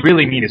out. What they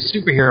really mean is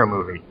superhero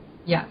movie.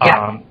 Yeah.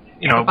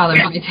 That bothers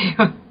me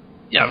too.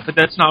 Yeah, but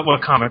that's not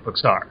what comic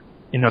books are.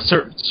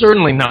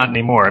 Certainly not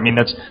anymore. I mean,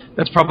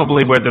 that's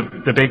probably where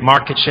the big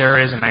market share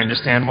is, and I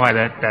understand why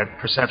that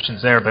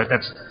perception's there. But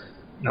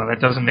that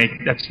doesn't make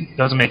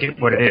it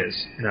what it is.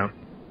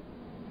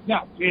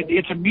 No,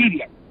 it's a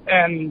medium,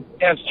 and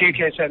as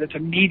J.K. said, it's a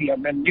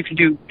medium, and you can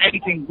do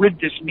anything with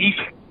this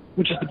medium.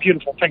 which is the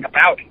beautiful thing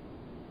about it.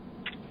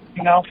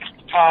 You know?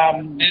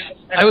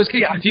 I always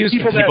get confused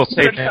when people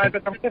say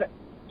that. I'm kidding.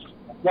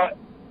 What?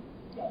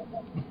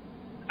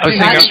 I was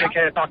saying,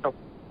 okay, talk to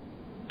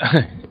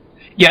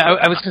yeah,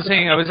 I was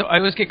saying I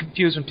always get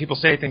confused when people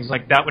say things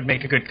like that would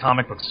make a good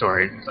comic book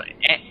story. It's like,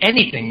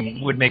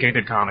 anything would make a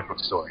good comic book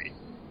story.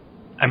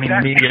 I mean,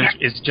 the media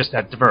is just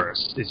that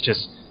diverse. It's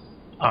just,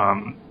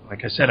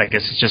 like I said, I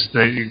guess it's just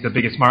the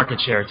biggest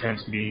market share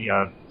tends to be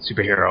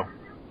superhero.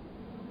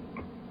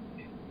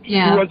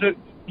 Yeah. Was it?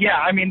 Yeah,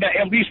 I mean,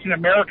 at least in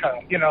America,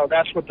 you know,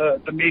 that's what the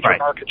major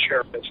market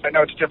share is. I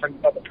know it's different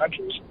in other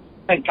countries.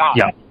 Thank God.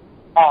 Yeah.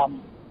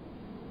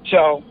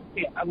 So,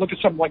 yeah, I look at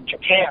something like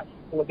Japan,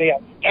 where they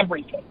have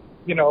everything,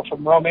 you know,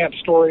 from romance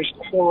stories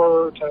to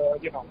horror to,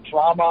 you know,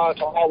 drama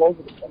to all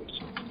over the place.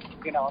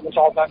 You know, and it's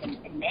all done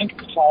in manga.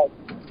 It's all,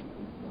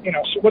 you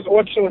know, so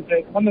what's the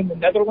one in the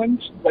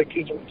Netherlands? Like,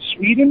 is it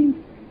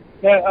Sweden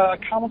that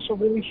comics are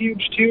really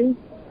huge too?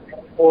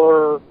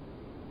 Or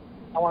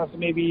I want to say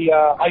maybe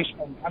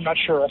Iceland. I'm not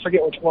sure. I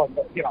forget which one,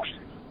 but, you know.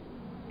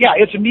 Yeah,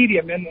 it's a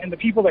medium, and the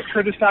people that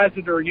criticize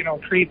it or, you know,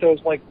 create those,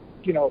 like,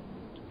 you know,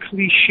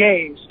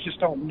 cliches just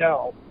don't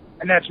know.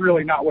 And that's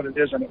really not what it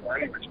is anymore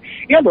anyways.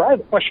 Amber, I have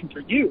a question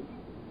for you.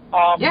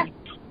 Yeah.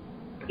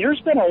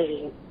 There's been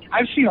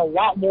I've seen a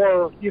lot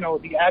more, you know,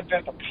 the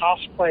advent of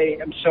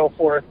cosplay and so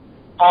forth.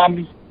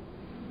 Do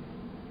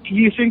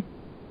you think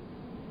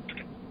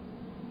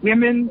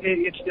women,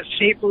 it's a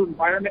safer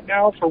environment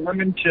now for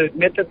women to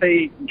admit that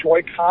they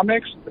enjoy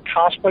comics, the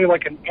cosplay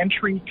like an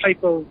entry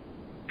type of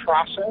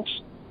process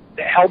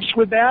that helps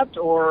with that,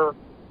 or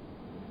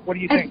what do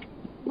you think?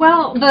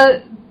 Well,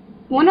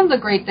 one of the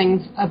great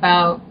things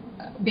about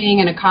being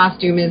in a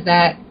costume is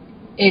that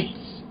it's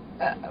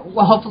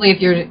well, hopefully if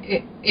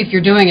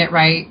you're doing it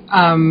right,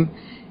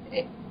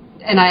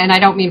 and I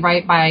don't mean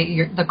right by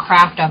the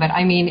craft of it.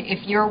 I mean,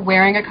 if you're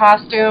wearing a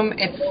costume,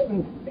 it's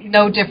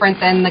no different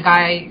than the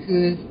guy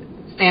who's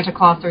Santa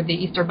Claus or the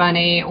Easter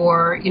Bunny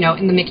or, you know,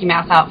 in the Mickey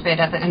Mouse outfit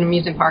at an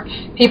amusement park.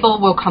 People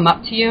will come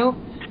up to you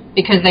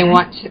because they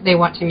want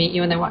to meet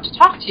you and they want to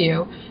talk to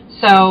you.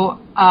 So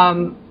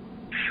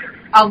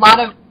a lot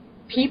of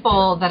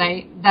people that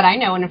I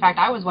know, and in fact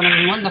I was one of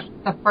them. One of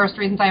the first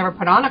reasons I ever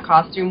put on a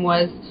costume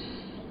was,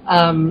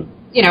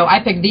 you know, I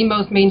picked the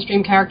most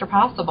mainstream character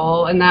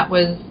possible, and that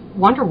was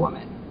Wonder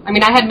Woman. I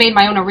mean, I had made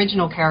my own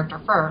original character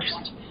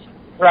first,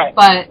 right?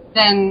 But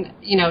then,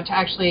 you know, to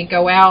actually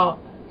go out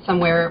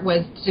somewhere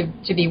was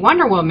to be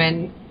Wonder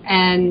Woman,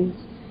 and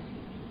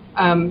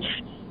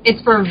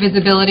it's for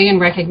visibility and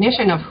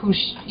recognition of who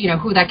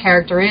that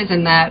character is,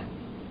 and that,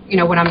 you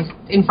know, when I'm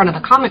in front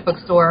of the comic book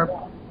store,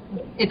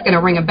 it's going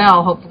to ring a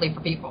bell, hopefully,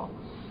 for people.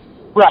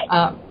 Right.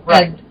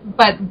 Right.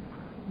 But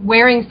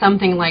wearing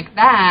something like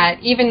that,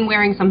 even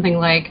wearing something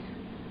like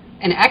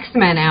an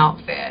X-Men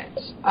outfit,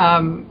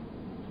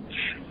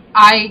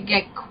 I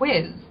get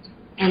quizzed,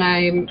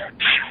 and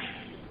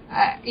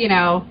you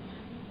know,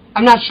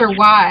 I'm not sure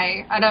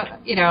why. I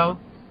don't, you know,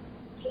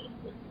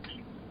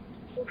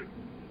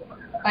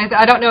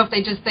 I don't know if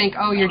they just think,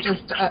 oh, you're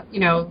just, you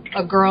know,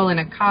 a girl in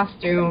a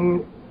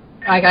costume.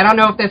 Like, I don't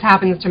know if this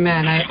happens to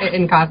men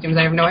in costumes.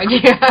 I have no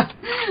idea.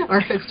 Or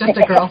if it's just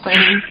a girl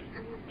thing.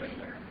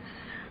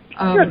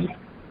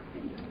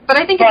 But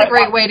I think it's a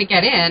great way to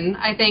get in.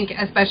 I think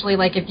especially,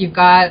 like, if you've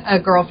got a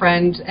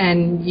girlfriend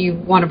and you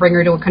want to bring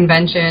her to a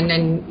convention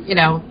and, you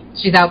know,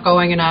 she's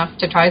outgoing enough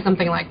to try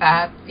something like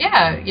that.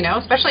 Yeah, you know,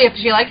 especially if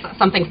she likes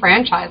something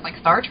franchised like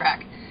Star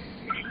Trek.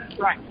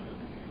 Right.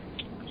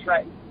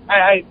 Right.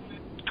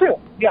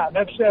 Cool. Yeah,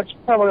 that's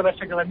probably what I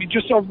figured. I mean,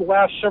 just over the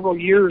last several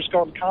years,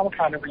 going to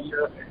Comic-Con every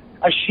year,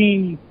 I've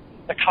seen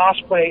the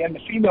cosplay and the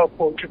female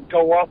quotient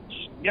go up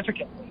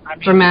significantly. I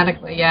mean,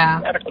 dramatically,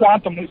 yeah. At a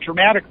quantum,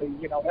 dramatically,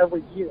 you know,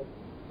 every year.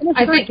 And it's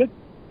very good.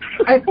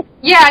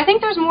 I think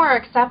there's more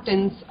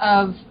acceptance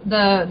of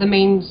the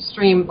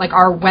mainstream, like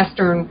our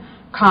Western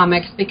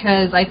comics,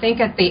 because I think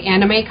at the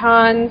anime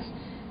cons,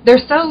 they're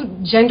so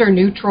gender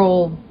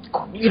neutral,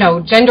 you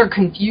know, gender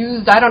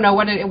confused. I don't know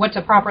what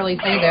to properly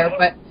say there,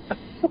 but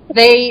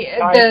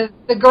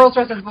the girls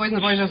dress as boys and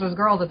the boys dress as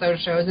girls at those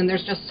shows, and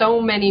there's just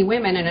so many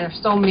women, and there's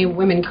so many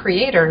women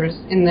creators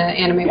in the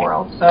anime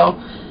world. So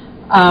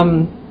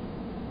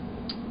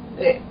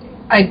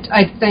I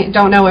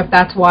don't know if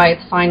that's why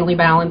it's finally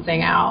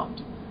balancing out.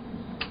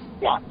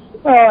 Yeah.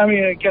 Well, I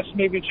mean, I guess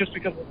maybe it's just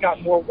because it's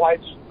got more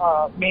wide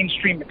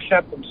mainstream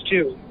acceptance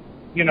too.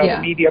 You know, the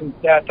medium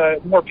that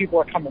more people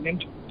are coming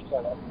into.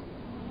 So.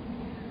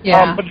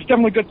 Yeah. But it's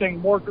definitely a good thing.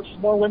 More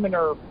women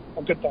are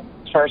a good thing,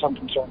 as far as I'm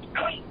concerned.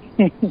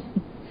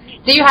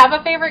 Do you have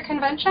a favorite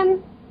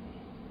convention?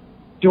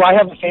 Do I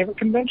have a favorite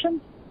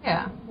convention?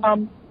 Yeah.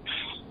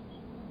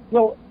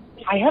 Well,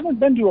 I haven't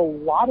been to a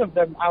lot of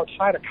them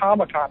outside of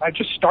Comic-Con. I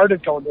just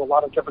started going to a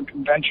lot of different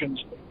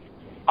conventions.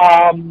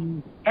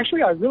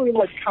 Actually, I really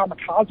liked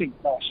Kamikaze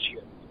last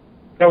year.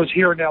 That was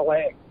here in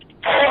L.A.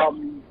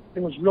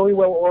 It was really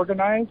well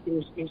organized. It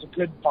was a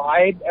good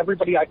vibe.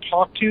 Everybody I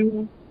talked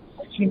to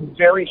seemed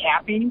very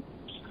happy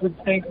with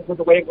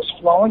the way it was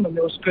flowing, and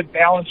there was good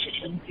balance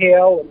of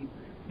retail and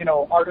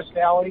Artist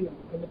Alley and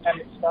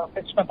independent stuff.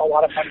 They've spent a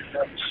lot of money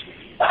there.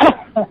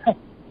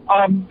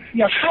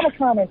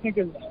 Comic-Con, I think,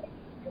 is,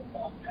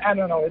 I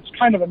don't know, it's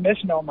kind of a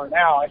misnomer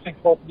now. I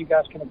think both of you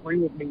guys can agree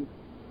with me,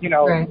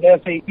 right.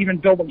 As they even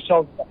build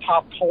themselves as a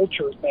pop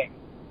culture thing.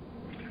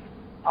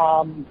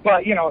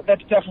 But,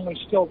 that's definitely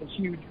still the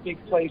huge, big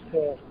place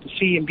to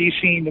see and be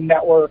seen and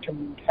network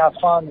and have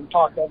fun and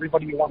talk to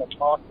everybody you want to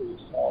talk to.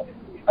 So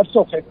I'd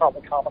still say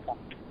probably Comic-Con.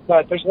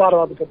 But there's a lot of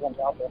other good ones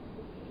out there.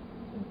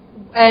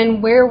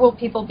 And where will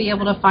people be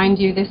able to find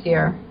you this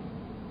year?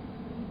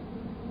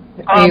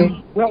 Are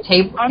you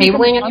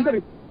tabling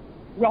anywhere?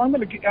 I'm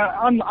going to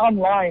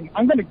online.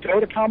 I'm going to go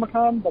to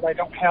Comic-Con, but I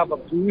don't have a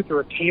booth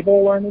or a table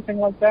or anything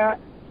like that.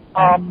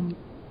 01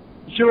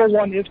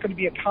 is going to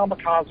be a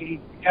kamikaze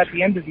at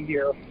the end of the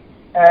year,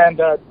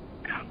 and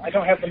I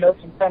don't have the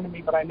notes in front of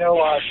me, but I know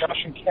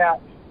Josh and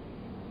Kat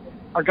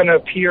are going to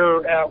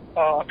appear at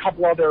a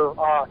couple other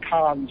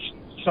cons,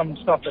 some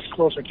stuff that's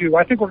closer to.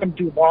 I think we're going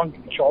to do Long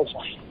Beach also.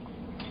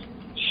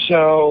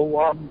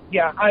 So,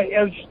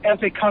 as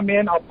they come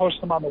in, I'll post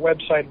them on the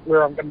website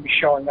where I'm going to be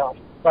showing up.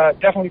 But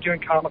definitely doing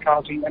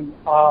Kamikaze and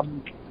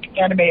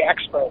Anime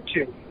Expo,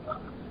 too.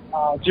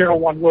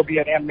 01 will be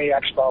at Anime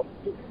Expo.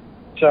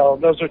 So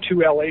those are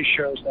 2 LA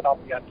shows that I'll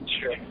be at this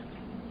year.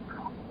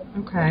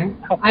 Okay.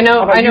 I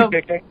know.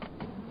 JK?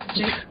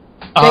 JK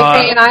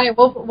and I,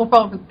 we'll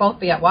probably both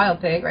be at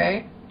Wild Pig,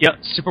 right?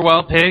 Yep, Super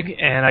Wild Pig,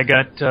 and I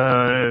got,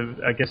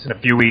 I guess in a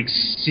few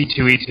weeks,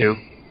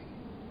 C2E2.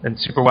 And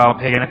Super Wild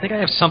Pig, and I think I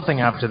have something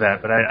after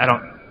that, but I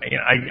don't,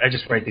 I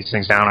just write these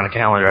things down on a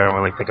calendar. I don't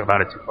really think about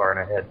it too far in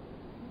ahead.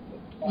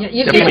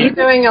 Yeah, you're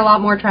doing a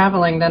lot more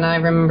traveling than I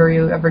remember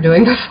you ever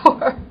doing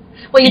before.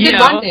 Well, you did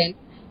London.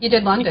 You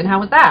did London. How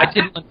was that? I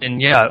did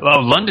London, yeah.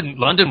 Well,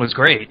 London was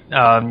great,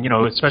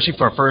 especially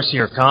for a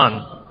first-year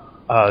con.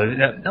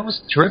 That was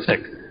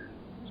terrific.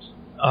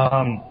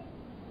 And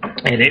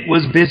it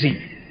was busy.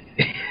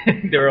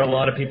 There were a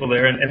lot of people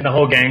there, and the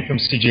whole gang from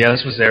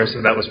CGS was there, so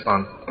that was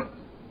fun.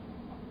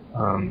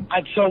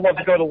 I'd so love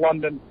to go to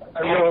London. I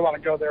really want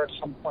to go there at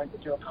some point to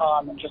do a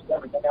con and just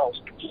everything else.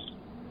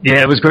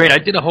 Yeah, it was great. I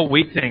did a whole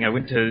week thing. I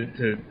went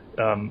to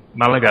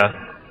Malaga,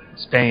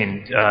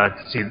 Spain, to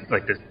see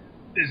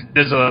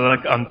there's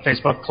on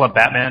Facebook Club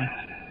Batman,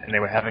 and they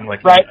were having an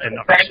art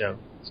show and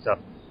stuff.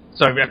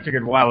 So I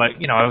figured while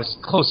I was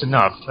close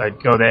enough,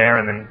 I'd go there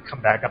and then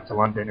come back up to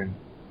London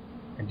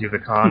and do the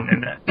con,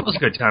 and it was a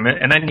good time.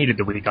 And I needed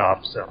the week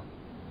off, so.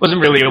 It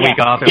wasn't really a week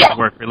off, it was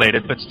work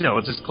related, but still,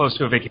 it's as close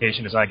to a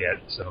vacation as I get,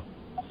 so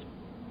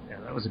yeah,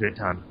 that was a good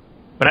time.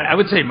 But I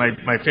would say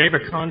my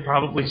favorite con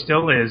probably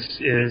still is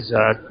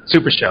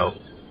Super Show.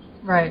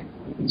 Right.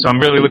 So I'm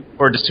really looking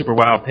forward to Super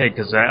Wild Pig,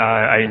 because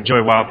I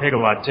enjoy Wild Pig a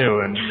lot too,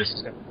 and this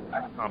is a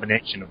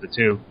combination of the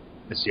two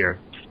this year.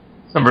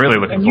 So I'm really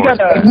looking forward to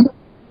that.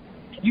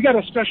 You got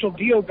a special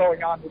deal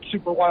going on with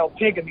Super Wild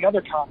Pig and the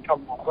other con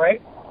coming up,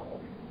 right?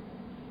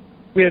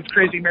 With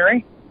Crazy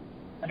Mary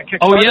and a Kickstarter?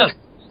 Oh, yes.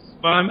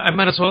 Well, I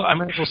might as well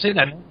say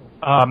that.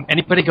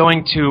 Anybody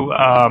going to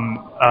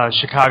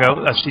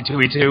Chicago,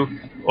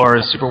 C2E2,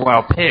 or Super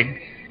Wild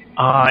Pig,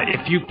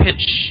 if you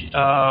pitch,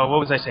 what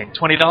was I saying,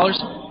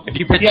 $20? If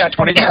you pitch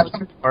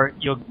 $20, or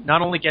you'll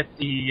not only get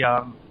the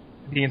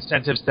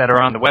incentives that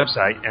are on the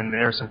website, and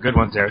there are some good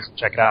ones there, so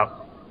check it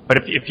out.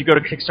 But if you go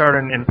to Kickstarter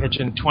and pitch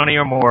in 20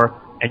 or more,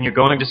 and you're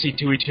going to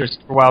C2E2 or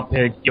Super Wild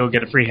Pig, you'll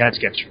get a free head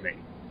sketch from me,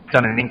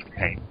 done in ink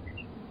paint.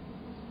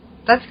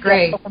 That's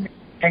great.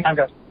 Hang on,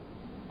 guys.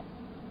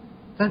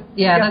 That's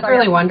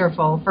really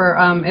wonderful. For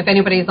if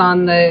anybody's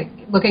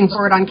looking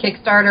for it on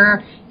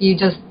Kickstarter, you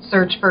just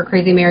search for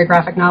Crazy Mary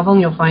graphic novel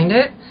and you'll find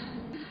it.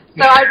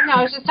 So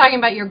I was just talking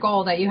about your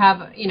goal, that you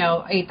have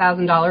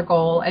 $8,000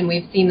 goal, and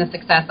we've seen the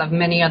success of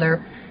many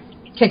other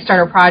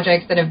Kickstarter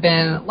projects that have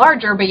been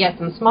larger, but yet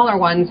some smaller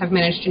ones have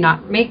managed to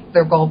not make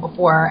their goal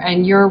before,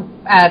 and you're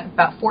at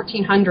about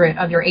 $1,400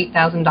 of your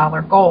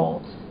 $8,000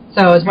 goal.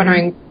 So I was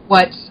wondering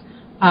what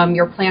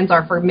your plans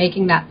are for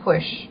making that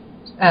push.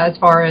 As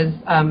far as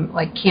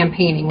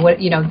campaigning,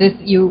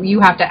 you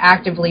have to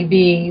actively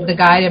be the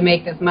guy to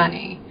make this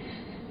money.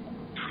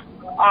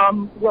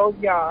 Now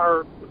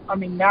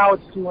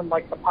it's doing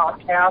the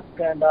podcast,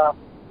 and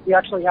we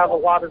actually have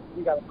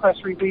we got a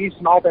press release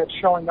and all that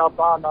showing up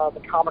on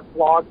the comic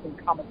blogs and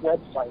comic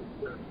websites.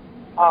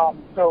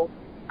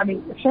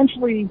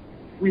 Essentially,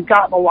 we've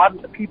gotten a lot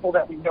of the people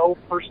that we know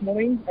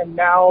personally, and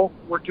now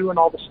we're doing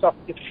all the stuff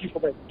to get the people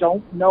that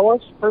don't know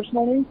us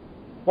personally,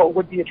 but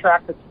would be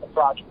attracted to the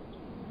project.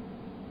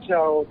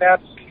 So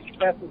that's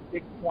a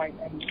big point.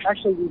 And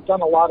actually, we've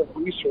done a lot of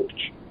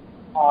research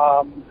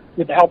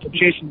with the help of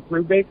Jason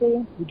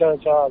Brubaker, who does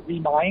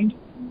Remind.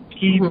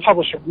 He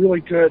published a really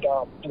good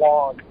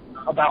blog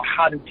about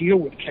how to deal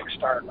with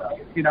Kickstarter,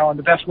 and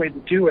the best way to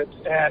do it,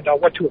 and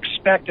what to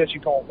expect as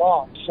you go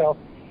along. So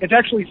it's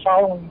actually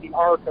following the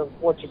arc of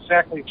what's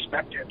exactly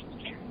expected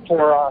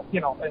for a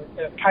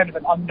kind of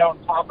an unknown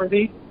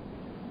property.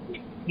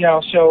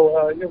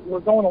 So we're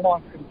going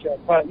along pretty good.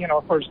 But,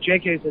 of course,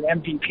 JK is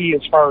an MVP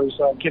as far as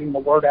getting the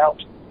word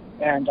out.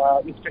 And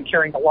it's been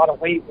carrying a lot of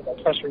weight with our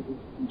press releases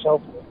and so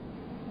forth.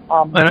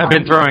 And I've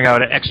been throwing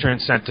out extra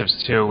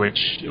incentives too,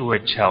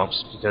 which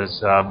helps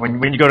because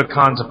when you go to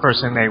cons, the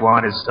first thing they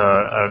want is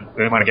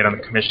they want to get on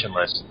the commission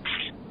list.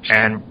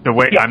 And the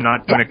way I'm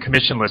not doing a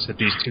commission list at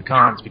these 2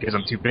 cons because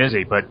I'm too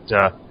busy, but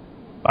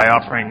by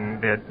offering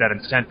that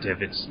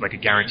incentive, it's like a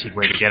guaranteed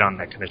way to get on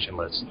that commission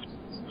list.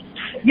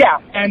 Yeah,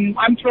 and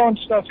I'm throwing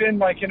stuff in,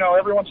 like,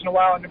 every once in a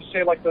while I'm going to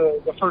say, like,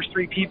 the first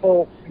 3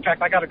 people, in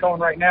fact, I got it going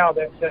right now,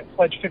 that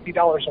pledge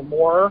 $50 or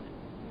more,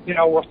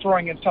 we're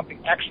throwing in something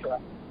extra.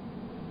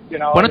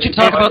 Why don't you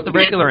talk about the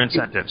regular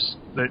incentives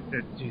that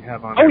you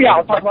have on? Oh, yeah,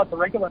 I'll talk about the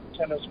regular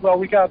incentives. Well,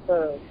 we got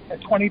at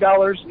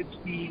 $20, it's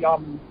the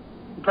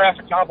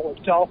graphic novel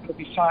itself. It'll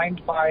be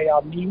signed by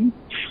me.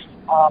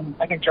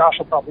 I think Josh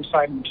will probably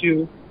sign them,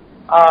 too.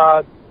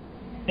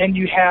 Then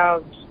you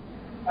have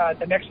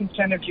the next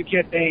incentive, you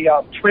get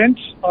a print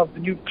of the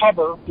new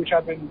cover, which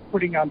I've been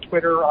putting on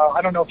Twitter.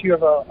 I don't know if you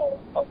have a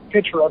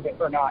picture of it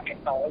or not.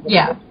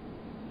 Yeah.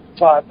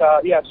 But,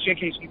 it's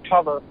JK's new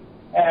cover.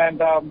 And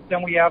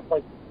then we have,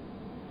 like,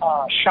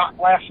 shot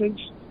glasses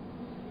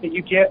that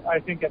you get, I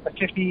think, at the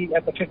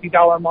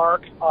 $50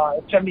 mark.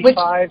 At $75, which,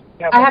 I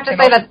have to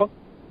say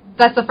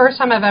that's the first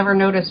time I've ever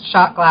noticed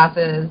shot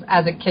glasses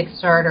as a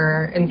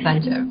Kickstarter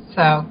incentive.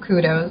 So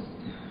kudos.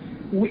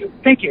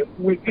 Thank you.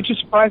 It's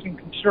just surprising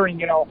considering,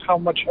 how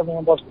much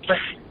everyone loves the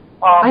print.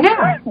 I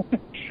know.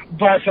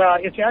 But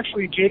it's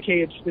actually, JK,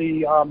 it's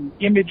the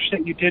image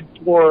that you did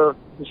for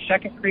the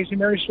second Crazy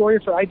Mary story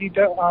for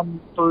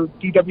for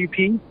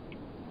DWP.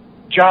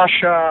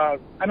 Josh, I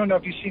don't know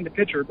if you've seen the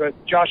picture, but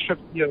Josh took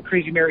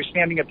Crazy Mary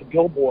standing at the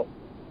billboard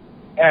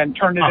and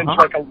turned it into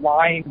like a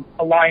line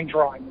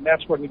drawing, and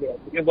that's what it is.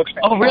 It looks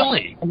fantastic. Oh,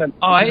 really? And then,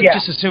 I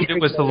just assumed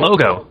it was the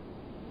logo.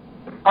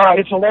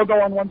 It's a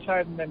logo on one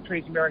side and then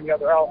Crazy Mary on the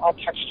other. I'll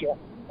text you.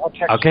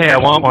 Okay, I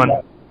want one.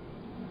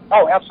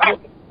 Oh,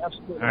 absolutely.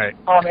 Absolutely.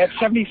 All right. At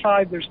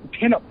 $75, there's the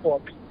pinup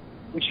book,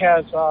 which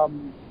has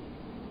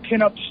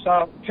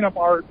pinup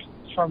art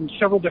from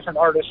several different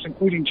artists,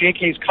 including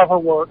JK's cover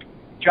work.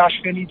 Josh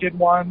Finney did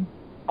one.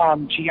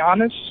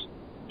 Giannis,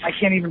 I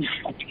can't even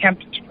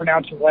attempt to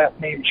pronounce his last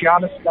name.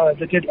 Giannis,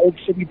 that did Old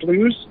City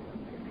Blues.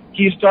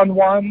 He's done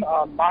one.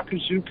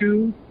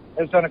 Makuzuku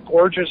has done a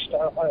gorgeous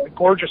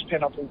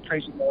pinup of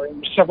Crazy Mary.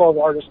 And there's several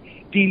other artists.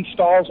 Dean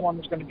Stahl's one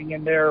is going to be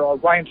in there.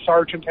 Ryan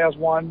Sargent has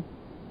one.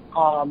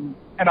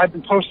 And I've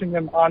been posting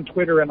them on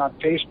Twitter and on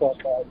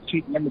Facebook,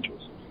 tweeting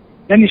images.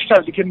 Then you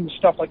start to get into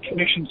stuff like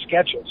commissioned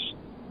sketches.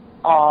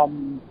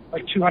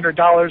 Like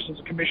 $200 is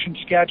a commissioned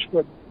sketch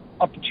with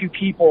up to 2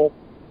 people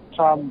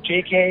from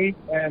JK,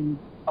 and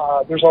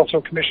there's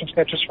also commissioned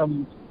sketches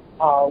from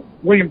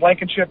William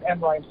Blankenship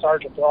and Ryan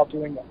Sargent. They're all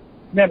doing it.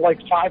 And then like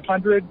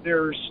 $500,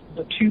 there's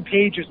the 2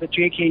 pages that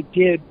JK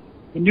did,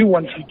 the new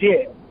ones he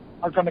did,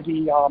 are going to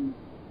be up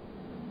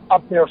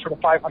there for the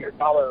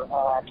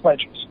 $500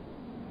 pledges.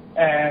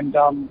 And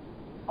I'm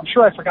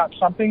sure I forgot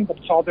something, but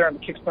it's all there on the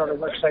Kickstarter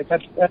website.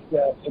 That's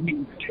the meat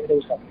and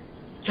potatoes of it.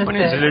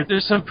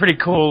 There's some pretty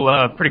cool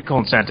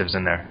incentives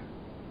in there.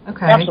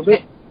 Okay.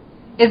 Absolutely.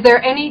 Is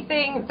there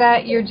anything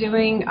that you're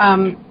doing,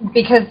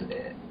 because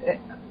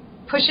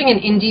pushing an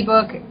indie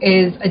book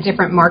is a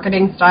different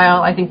marketing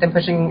style, I think, than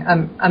pushing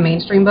a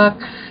mainstream book.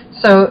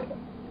 So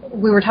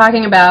we were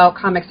talking about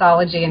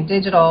Comixology and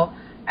digital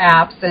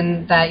apps,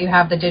 and that you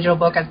have the digital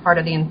book as part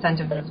of the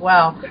incentive as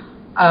well.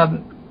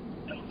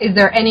 Is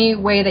there any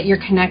way that you're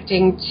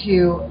connecting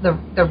to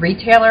the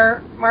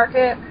retailer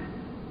market?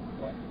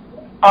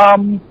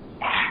 Not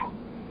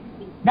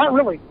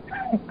really.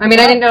 I mean,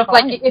 I didn't know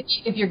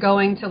if you're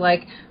going to,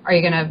 like, are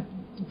you going to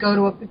go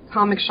to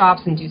comic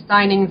shops and do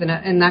signings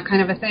and that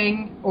kind of a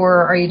thing,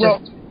 or are you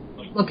just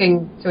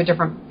looking to a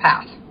different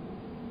path?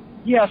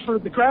 Yeah, for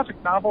the graphic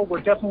novel,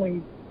 we're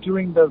definitely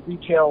doing the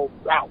retail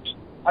route.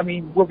 I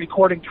mean, we're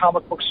recording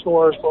comic book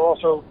stores. We're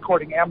also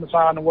recording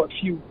Amazon and what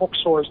few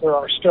bookstores there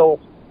are still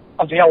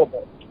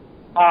available.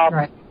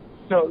 Right.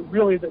 So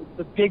really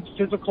the big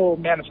physical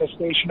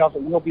manifestation of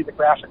it will be the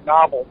graphic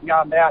novel.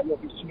 Beyond that, you'll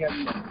be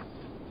seeing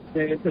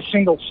the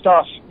single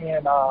stuff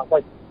in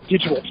like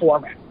digital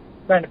format.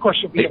 And of course,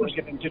 you'll be able to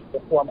get in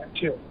digital format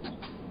too.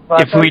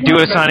 But, if we do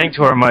a signing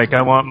tour, Mike,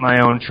 I want my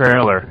own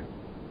trailer.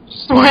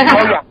 Oh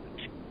yeah.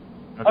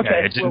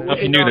 Okay, I didn't know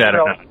if you knew that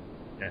or not.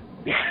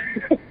 Yeah.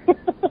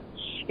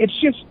 It's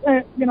just,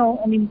 I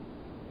mean,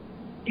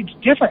 it's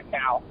different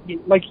now.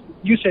 Like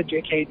you said,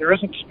 JK, there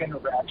isn't spinner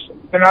racks.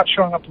 They're not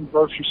showing up in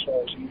grocery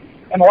stores.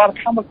 And a lot of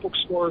comic book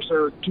stores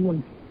are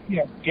doing,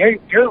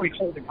 barely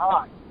holding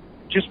on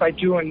just by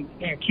doing,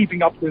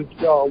 keeping up with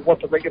what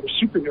the regular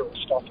superhero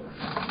stuff is.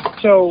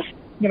 So,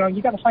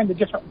 you got to find a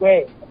different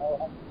way.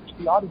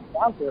 The audience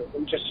out there,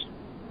 they just,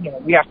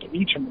 we have to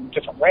reach them in a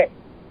different way.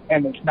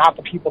 And it's not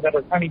the people that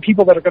are,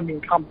 people that are going to be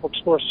in comic book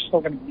stores are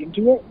still going to be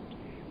into it.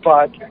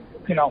 But,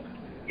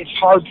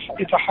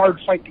 it's a hard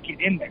fight to get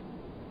in there.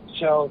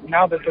 So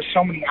now that there's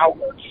so many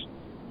outlets,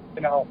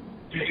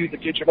 you do the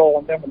digital,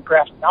 and then when the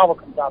graphic novel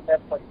comes out,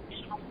 that's like,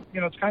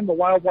 it's kind of the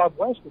wild, wild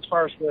west as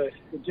far as the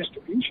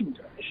distribution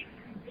goes.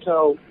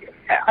 So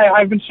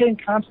I've been saying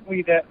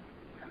constantly that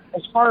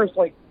as far as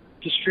like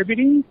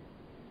distributing,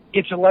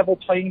 it's a level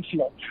playing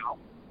field now.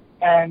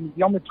 And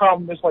the only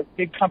problem is, like,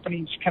 big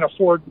companies can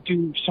afford to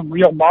do some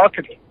real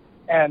marketing,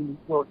 and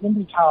where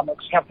indie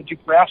comics have to do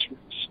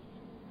grassroots.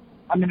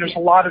 I mean, there's a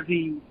lot of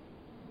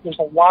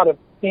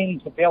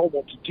things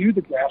available to do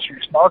the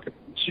grassroots marketing.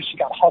 It's just you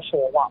got to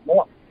hustle a lot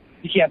more.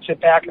 You can't sit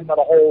back and let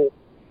a whole,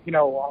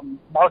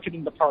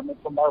 marketing department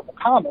for Marvel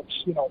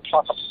Comics,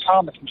 talk up the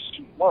comic and just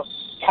keep work.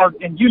 Hard,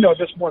 and you know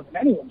this more than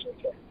anyone,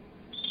 J.K.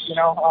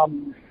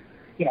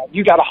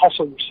 You got to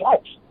hustle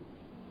yourself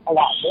a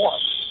lot more.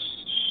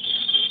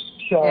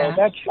 So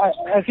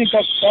I think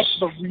that's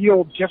the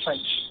real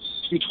difference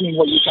between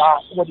what you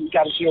got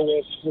to deal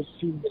with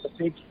doing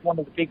with one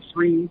of the big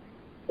three,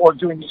 or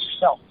doing it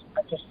yourself.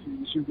 I think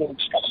you really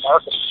just got to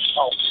market it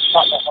yourself.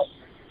 Not that hard.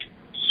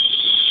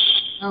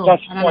 Oh, I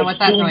don't know what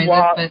that noise is,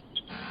 but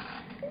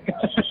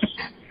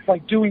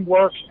like doing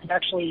work and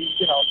actually,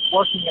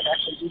 working and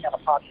actually being on a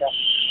podcast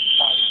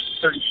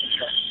 30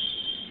 minutes.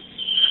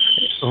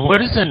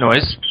 What is that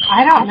noise?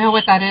 I don't know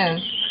what that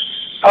is.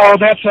 Oh,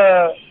 that's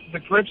the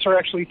grips are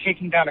actually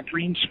taking down a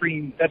green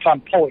screen that's on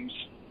pulleys,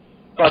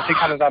 but they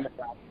got it on the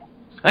ground.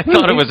 I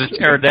thought it was a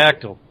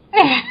pterodactyl.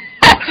 Yeah.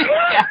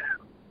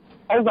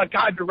 Oh my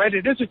God, you're right,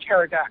 it is a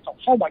pterodactyl.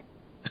 Oh my,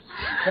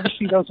 never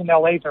see those in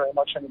LA very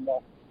much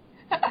anymore.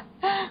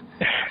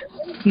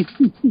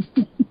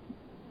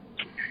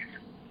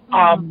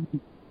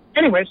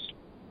 Anyways.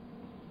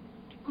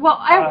 Well,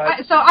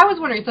 so I was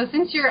wondering, so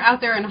since you're out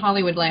there in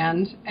Hollywood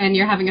land and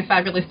you're having a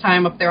fabulous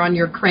time up there on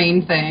your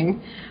crane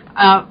thing,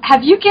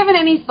 have you given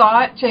any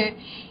thought to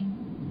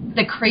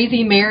the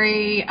Crazy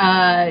Mary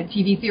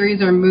TV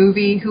series or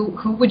movie?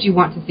 Who would you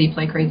want to see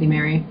play Crazy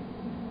Mary?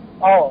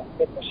 Oh,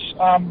 goodness.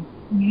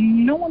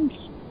 No one's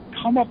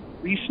come up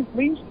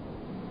recently.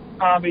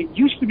 It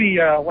used to be,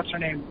 what's her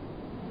name?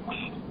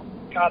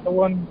 God, the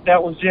one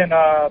that was in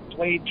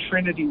Blade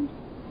Trinity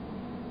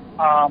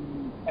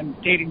and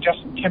dating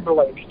Justin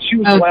Timberlake. She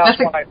was the last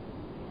one.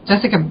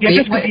 Jessica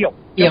Biel.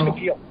 Jessica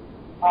Biel.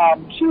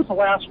 She was the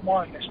last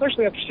one,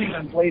 especially after seeing her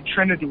in Blade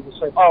Trinity. It was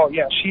like, oh,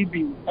 yeah, she'd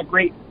be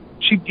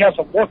she has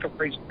a look of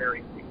Crazy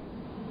Mary.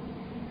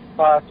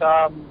 But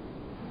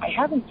I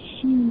haven't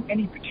seen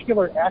any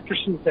particular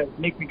actresses that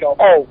make me go,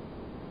 oh.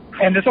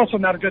 And it's also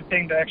not a good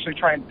thing to actually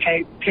try and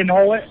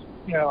pinhole it,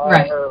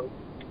 Right.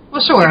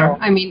 Well, sure.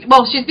 I mean,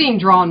 she's being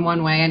drawn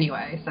one way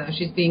anyway, so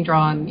she's being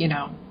drawn,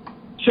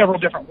 several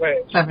different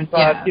ways.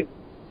 Yeah.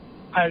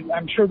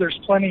 I'm sure there's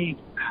plenty.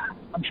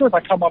 I'm sure if I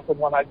come up with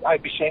one,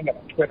 I'd be saying it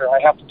on Twitter. I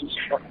have to do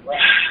some work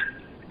around.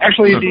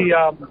 Actually,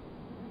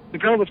 the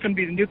girl that's going to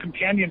be the new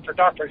companion for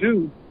Doctor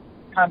Who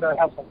kind of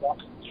has a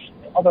look.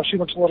 Although she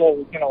looks a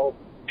little,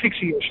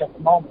 pixie-ish at the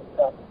moment.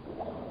 But,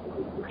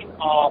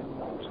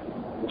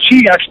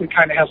 she actually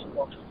kind of has a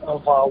look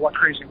of what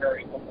Crazy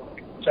Mary looked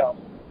like. So,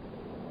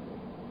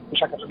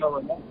 wish I could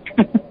remember that.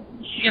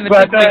 Yeah,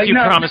 but you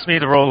promised me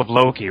the role of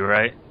Loki,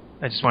 right?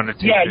 I just wanted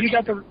to. Yeah, you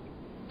got the.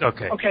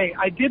 Okay. Okay,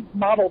 I did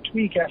model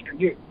Tweak after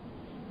you.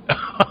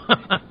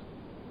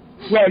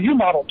 Well, you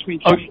modeled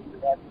Tweak after you.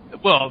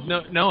 Right? Well,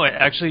 no,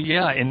 actually,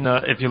 yeah.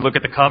 If you look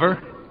at the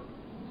cover.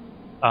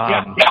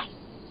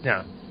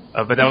 Yeah.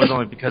 But that was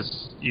only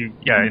because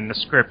in the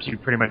script you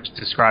pretty much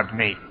described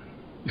me.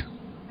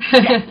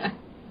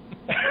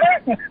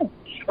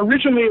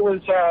 Originally, it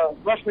was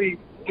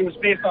it was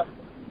based on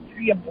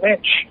Liam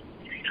Lynch,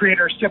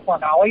 creator of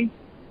Siflin Alley.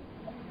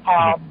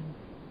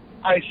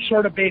 I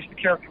sort of based the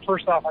character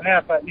first off on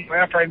that, but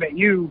after I met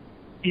you,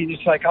 he's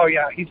just like, oh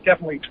yeah, he's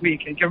definitely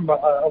Tweak, and give him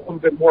a little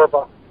bit more of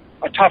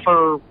a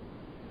tougher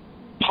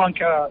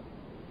punk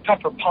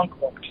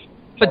look.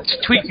 But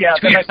Tweak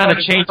kind of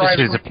changes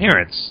his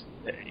appearance,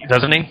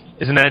 doesn't he?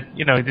 Isn't that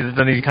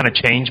doesn't he kind of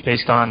change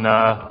based on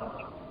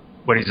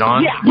what he's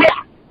on?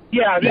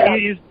 Yeah.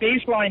 His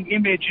baseline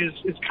image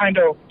is kind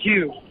of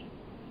you.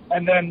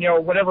 And then,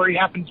 whatever he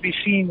happens to be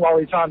seeing while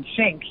he's on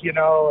sync,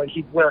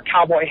 he'd wear a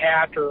cowboy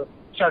hat or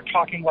start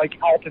talking like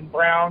Alton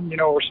Brown,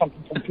 or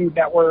something from Food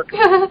Network.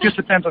 Just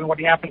depends on what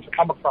he happens to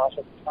come across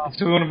at the time.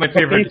 He's one of my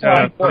favorite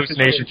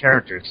post-nation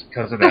characters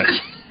because of that.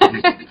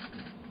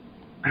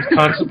 He's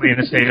constantly in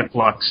a state of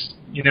flux.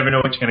 You never know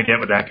what you're going to get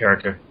with that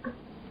character.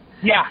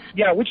 Yeah,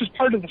 which is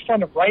part of the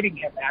fun of writing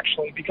him,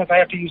 actually, because I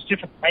have to use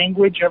different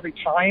language every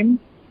time,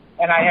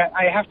 and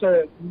I have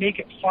to make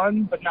it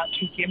fun but not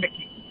too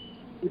gimmicky,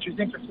 which is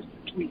interesting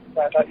to tweet.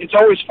 But it's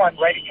always fun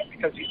writing him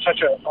because he's such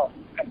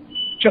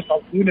just a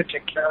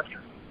lunatic character,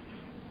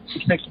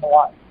 which makes him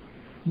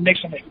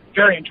makes him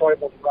very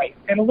enjoyable to write,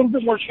 and a little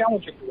bit more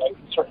challenging to write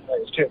in certain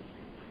ways too.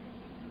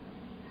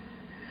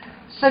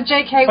 So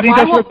J.K., but he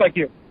does look like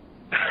you.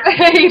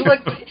 He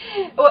looked.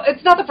 Well,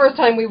 it's not the first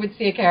time we would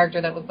see a character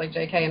that looks like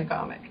J.K. in a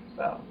comic.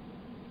 So,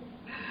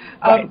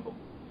 right.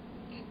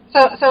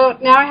 So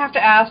now I have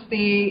to ask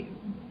the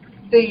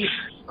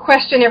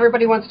question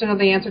everybody wants to know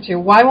the answer to.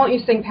 Why won't you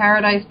sing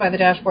 "Paradise" by the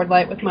Dashboard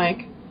Light with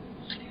Mike?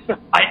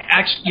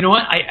 You know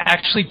what? I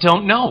actually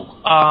don't know.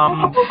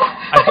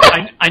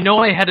 I know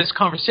I had this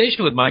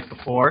conversation with Mike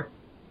before.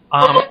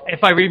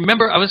 If I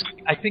remember,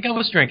 I think I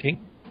was drinking.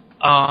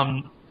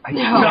 No.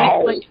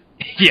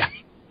 Yeah.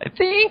 I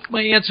think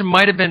my answer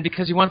might have been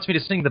because he wants me to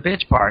sing the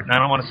bitch part, and I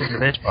don't want to sing the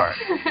bitch part.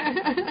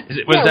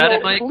 Was that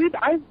it, Mike?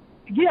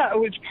 Yeah, it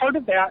was part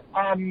of that.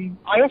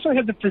 I also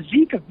had the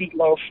physique of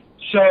Meatloaf,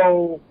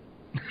 so,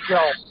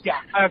 well,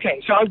 yeah,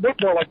 okay, so I look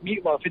more like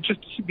Meatloaf. It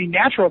just should be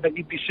natural that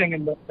you'd be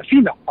singing the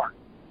female part.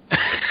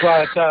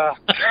 But,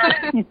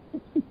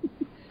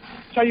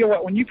 tell you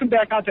what, when you come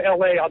back out to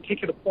L.A., I'll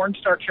take you to Porn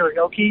Star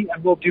Karaoke,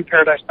 and we'll do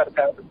Paradise by the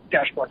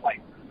Dashboard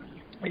Light.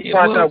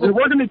 But we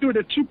were going to do it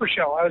at Super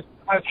Show. I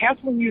was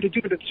hassling you to do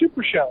it at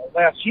Super Show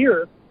last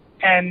year,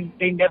 and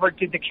they never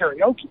did the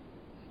karaoke.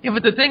 Yeah,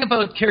 but the thing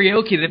about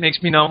karaoke that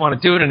makes me not want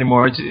to do it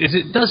anymore is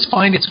it does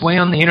find its way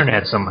on the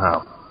internet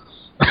somehow.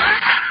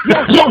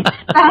 Yeah.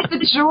 That's the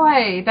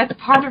joy. That's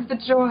part of the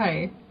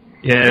joy.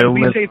 Yeah,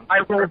 we say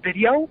viral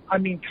video. I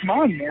mean, come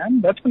on,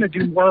 man. That's going to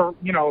do more,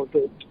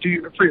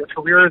 for your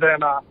career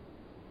than,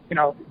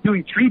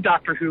 doing 3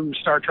 Doctor Who,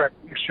 Star Trek,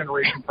 Next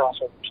Generation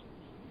crossovers.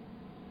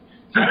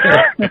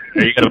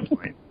 There you got a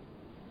point.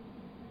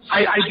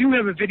 I do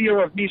have a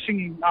video of me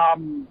singing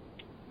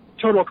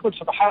Total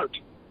Eclipse of the Heart,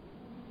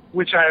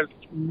 which I've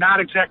not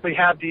exactly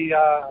had the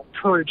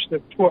courage to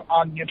put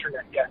on the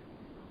internet yet.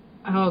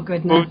 Oh,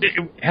 goodness. Well,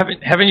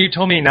 haven't you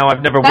told me, now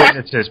I've never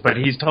witnessed this, but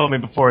he's told me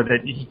before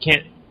that he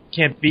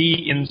can't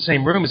be in the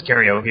same room as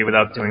karaoke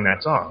without doing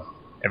that song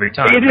every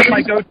time. It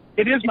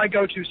is my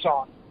go-to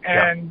song,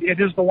 and It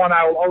is the one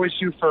I will always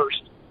do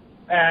first.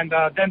 And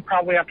then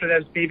probably after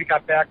that is Baby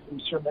Got Back from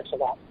Sir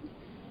Mix-a-Lot.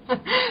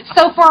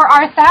 So for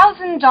our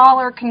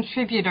 $1,000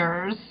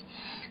 contributors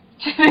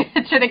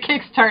to the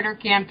Kickstarter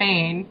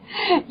campaign,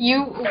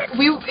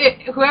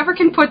 whoever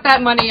can put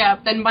that money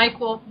up, then Mike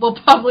will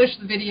publish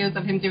the videos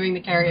of him doing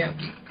the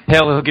karaoke.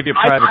 Hell, he'll give you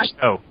a private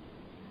show.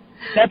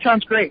 That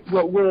sounds great.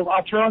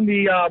 I'll throw in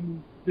the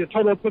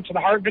Total Eclipse of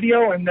the Heart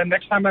video, and then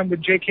next time I'm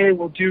with J.K.,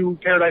 we'll do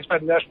Paradise by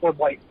the Dashboard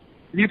Light.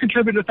 If you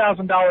contribute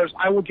 $1,000,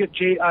 I will get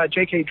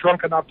J.K.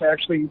 drunk enough to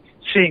actually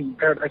sing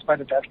Paradise by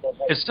the Dashboard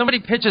Light. If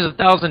somebody pitches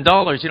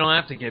 $1,000, you don't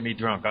have to get me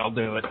drunk. I'll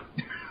do it.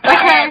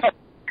 Okay.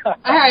 All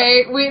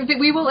right.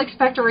 We will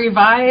expect a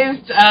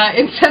revised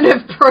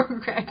incentive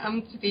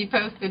program to be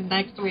posted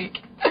next week.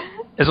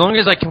 As long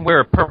as I can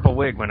wear a purple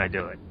wig when I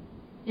do it.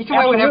 You can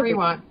wear whatever you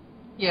want.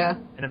 Yeah.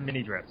 And a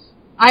mini dress.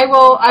 I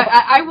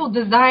will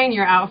design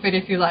your outfit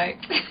if you like.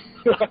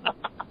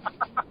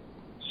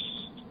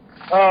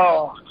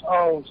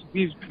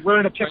 We're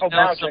in a pickle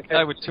now. Some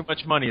guy with too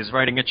much money is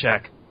writing a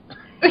check.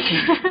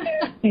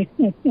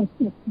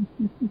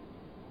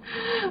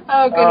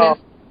 Oh, goodness.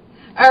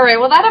 All right.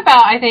 Well, that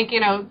about, I think,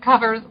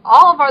 covers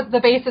all of the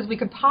bases we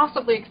could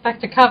possibly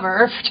expect to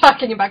cover for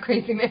talking about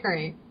Crazy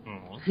Mary.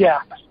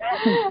 Yeah.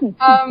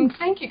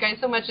 Thank you guys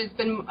so much. It's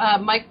been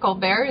Mike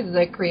Colbert, who's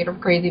the creator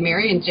of Crazy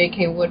Mary, and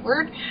J.K.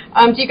 Woodward.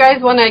 Do you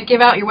guys want to give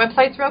out your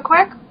websites real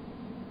quick?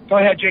 Go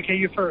ahead, J.K.,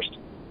 you first.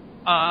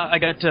 I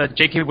got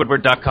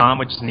jkwoodward.com,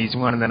 which is an easy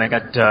one, and then I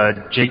got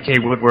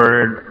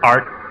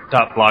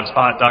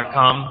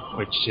jkwoodwardart.blogspot.com,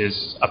 which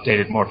is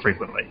updated more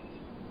frequently.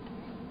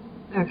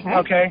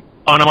 Okay.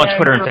 Oh, and I'm on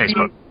Twitter and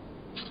Facebook.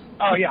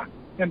 Oh, yeah.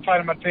 You can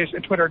find them on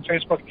Twitter and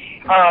Facebook.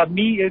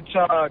 Me, it's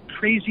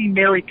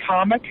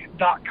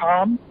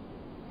crazymarycomic.com,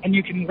 and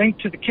you can link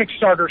to the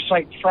Kickstarter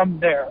site from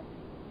there.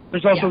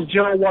 There's also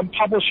 01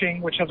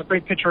 Publishing, which has a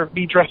great picture of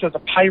me dressed as a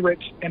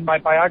pirate in my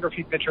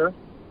biography picture.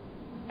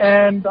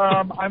 And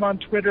I'm on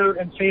Twitter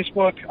and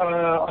Facebook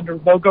under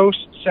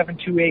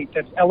Logos728.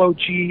 That's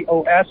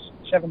Logos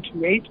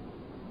 728.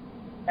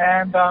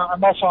 And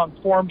I'm also on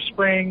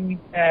Formspring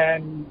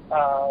and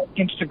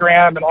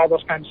Instagram and all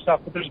those kinds of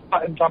stuff. But there's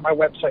buttons on my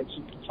website so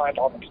you can find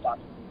all that stuff.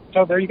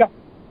 So there you go.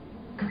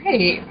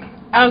 Great.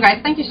 Oh,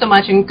 guys, thank you so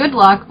much, and good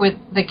luck with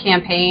the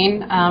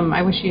campaign.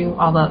 I wish you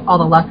all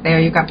the luck there.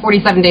 You've got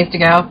 47 days to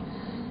go.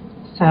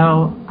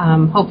 So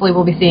hopefully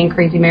we'll be seeing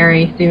Crazy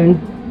Mary soon.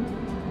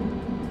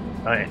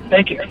 All right.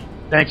 Thank you.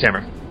 Thanks,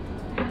 Amber.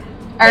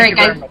 All right,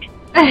 guys.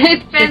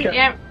 It's been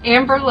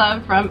Amber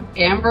Love from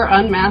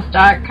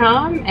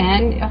AmberUnmasked.com,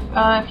 and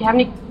if you have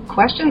any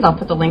questions, I'll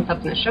put the links up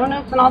in the show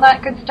notes and all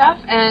that good stuff.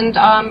 And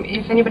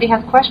if anybody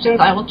has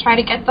questions, I will try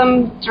to get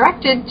them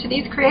directed to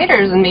these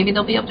creators, and maybe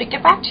they'll be able to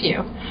get back to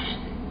you.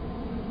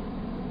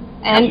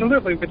 And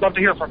absolutely, we'd love to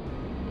hear from you.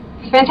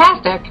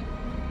 Fantastic.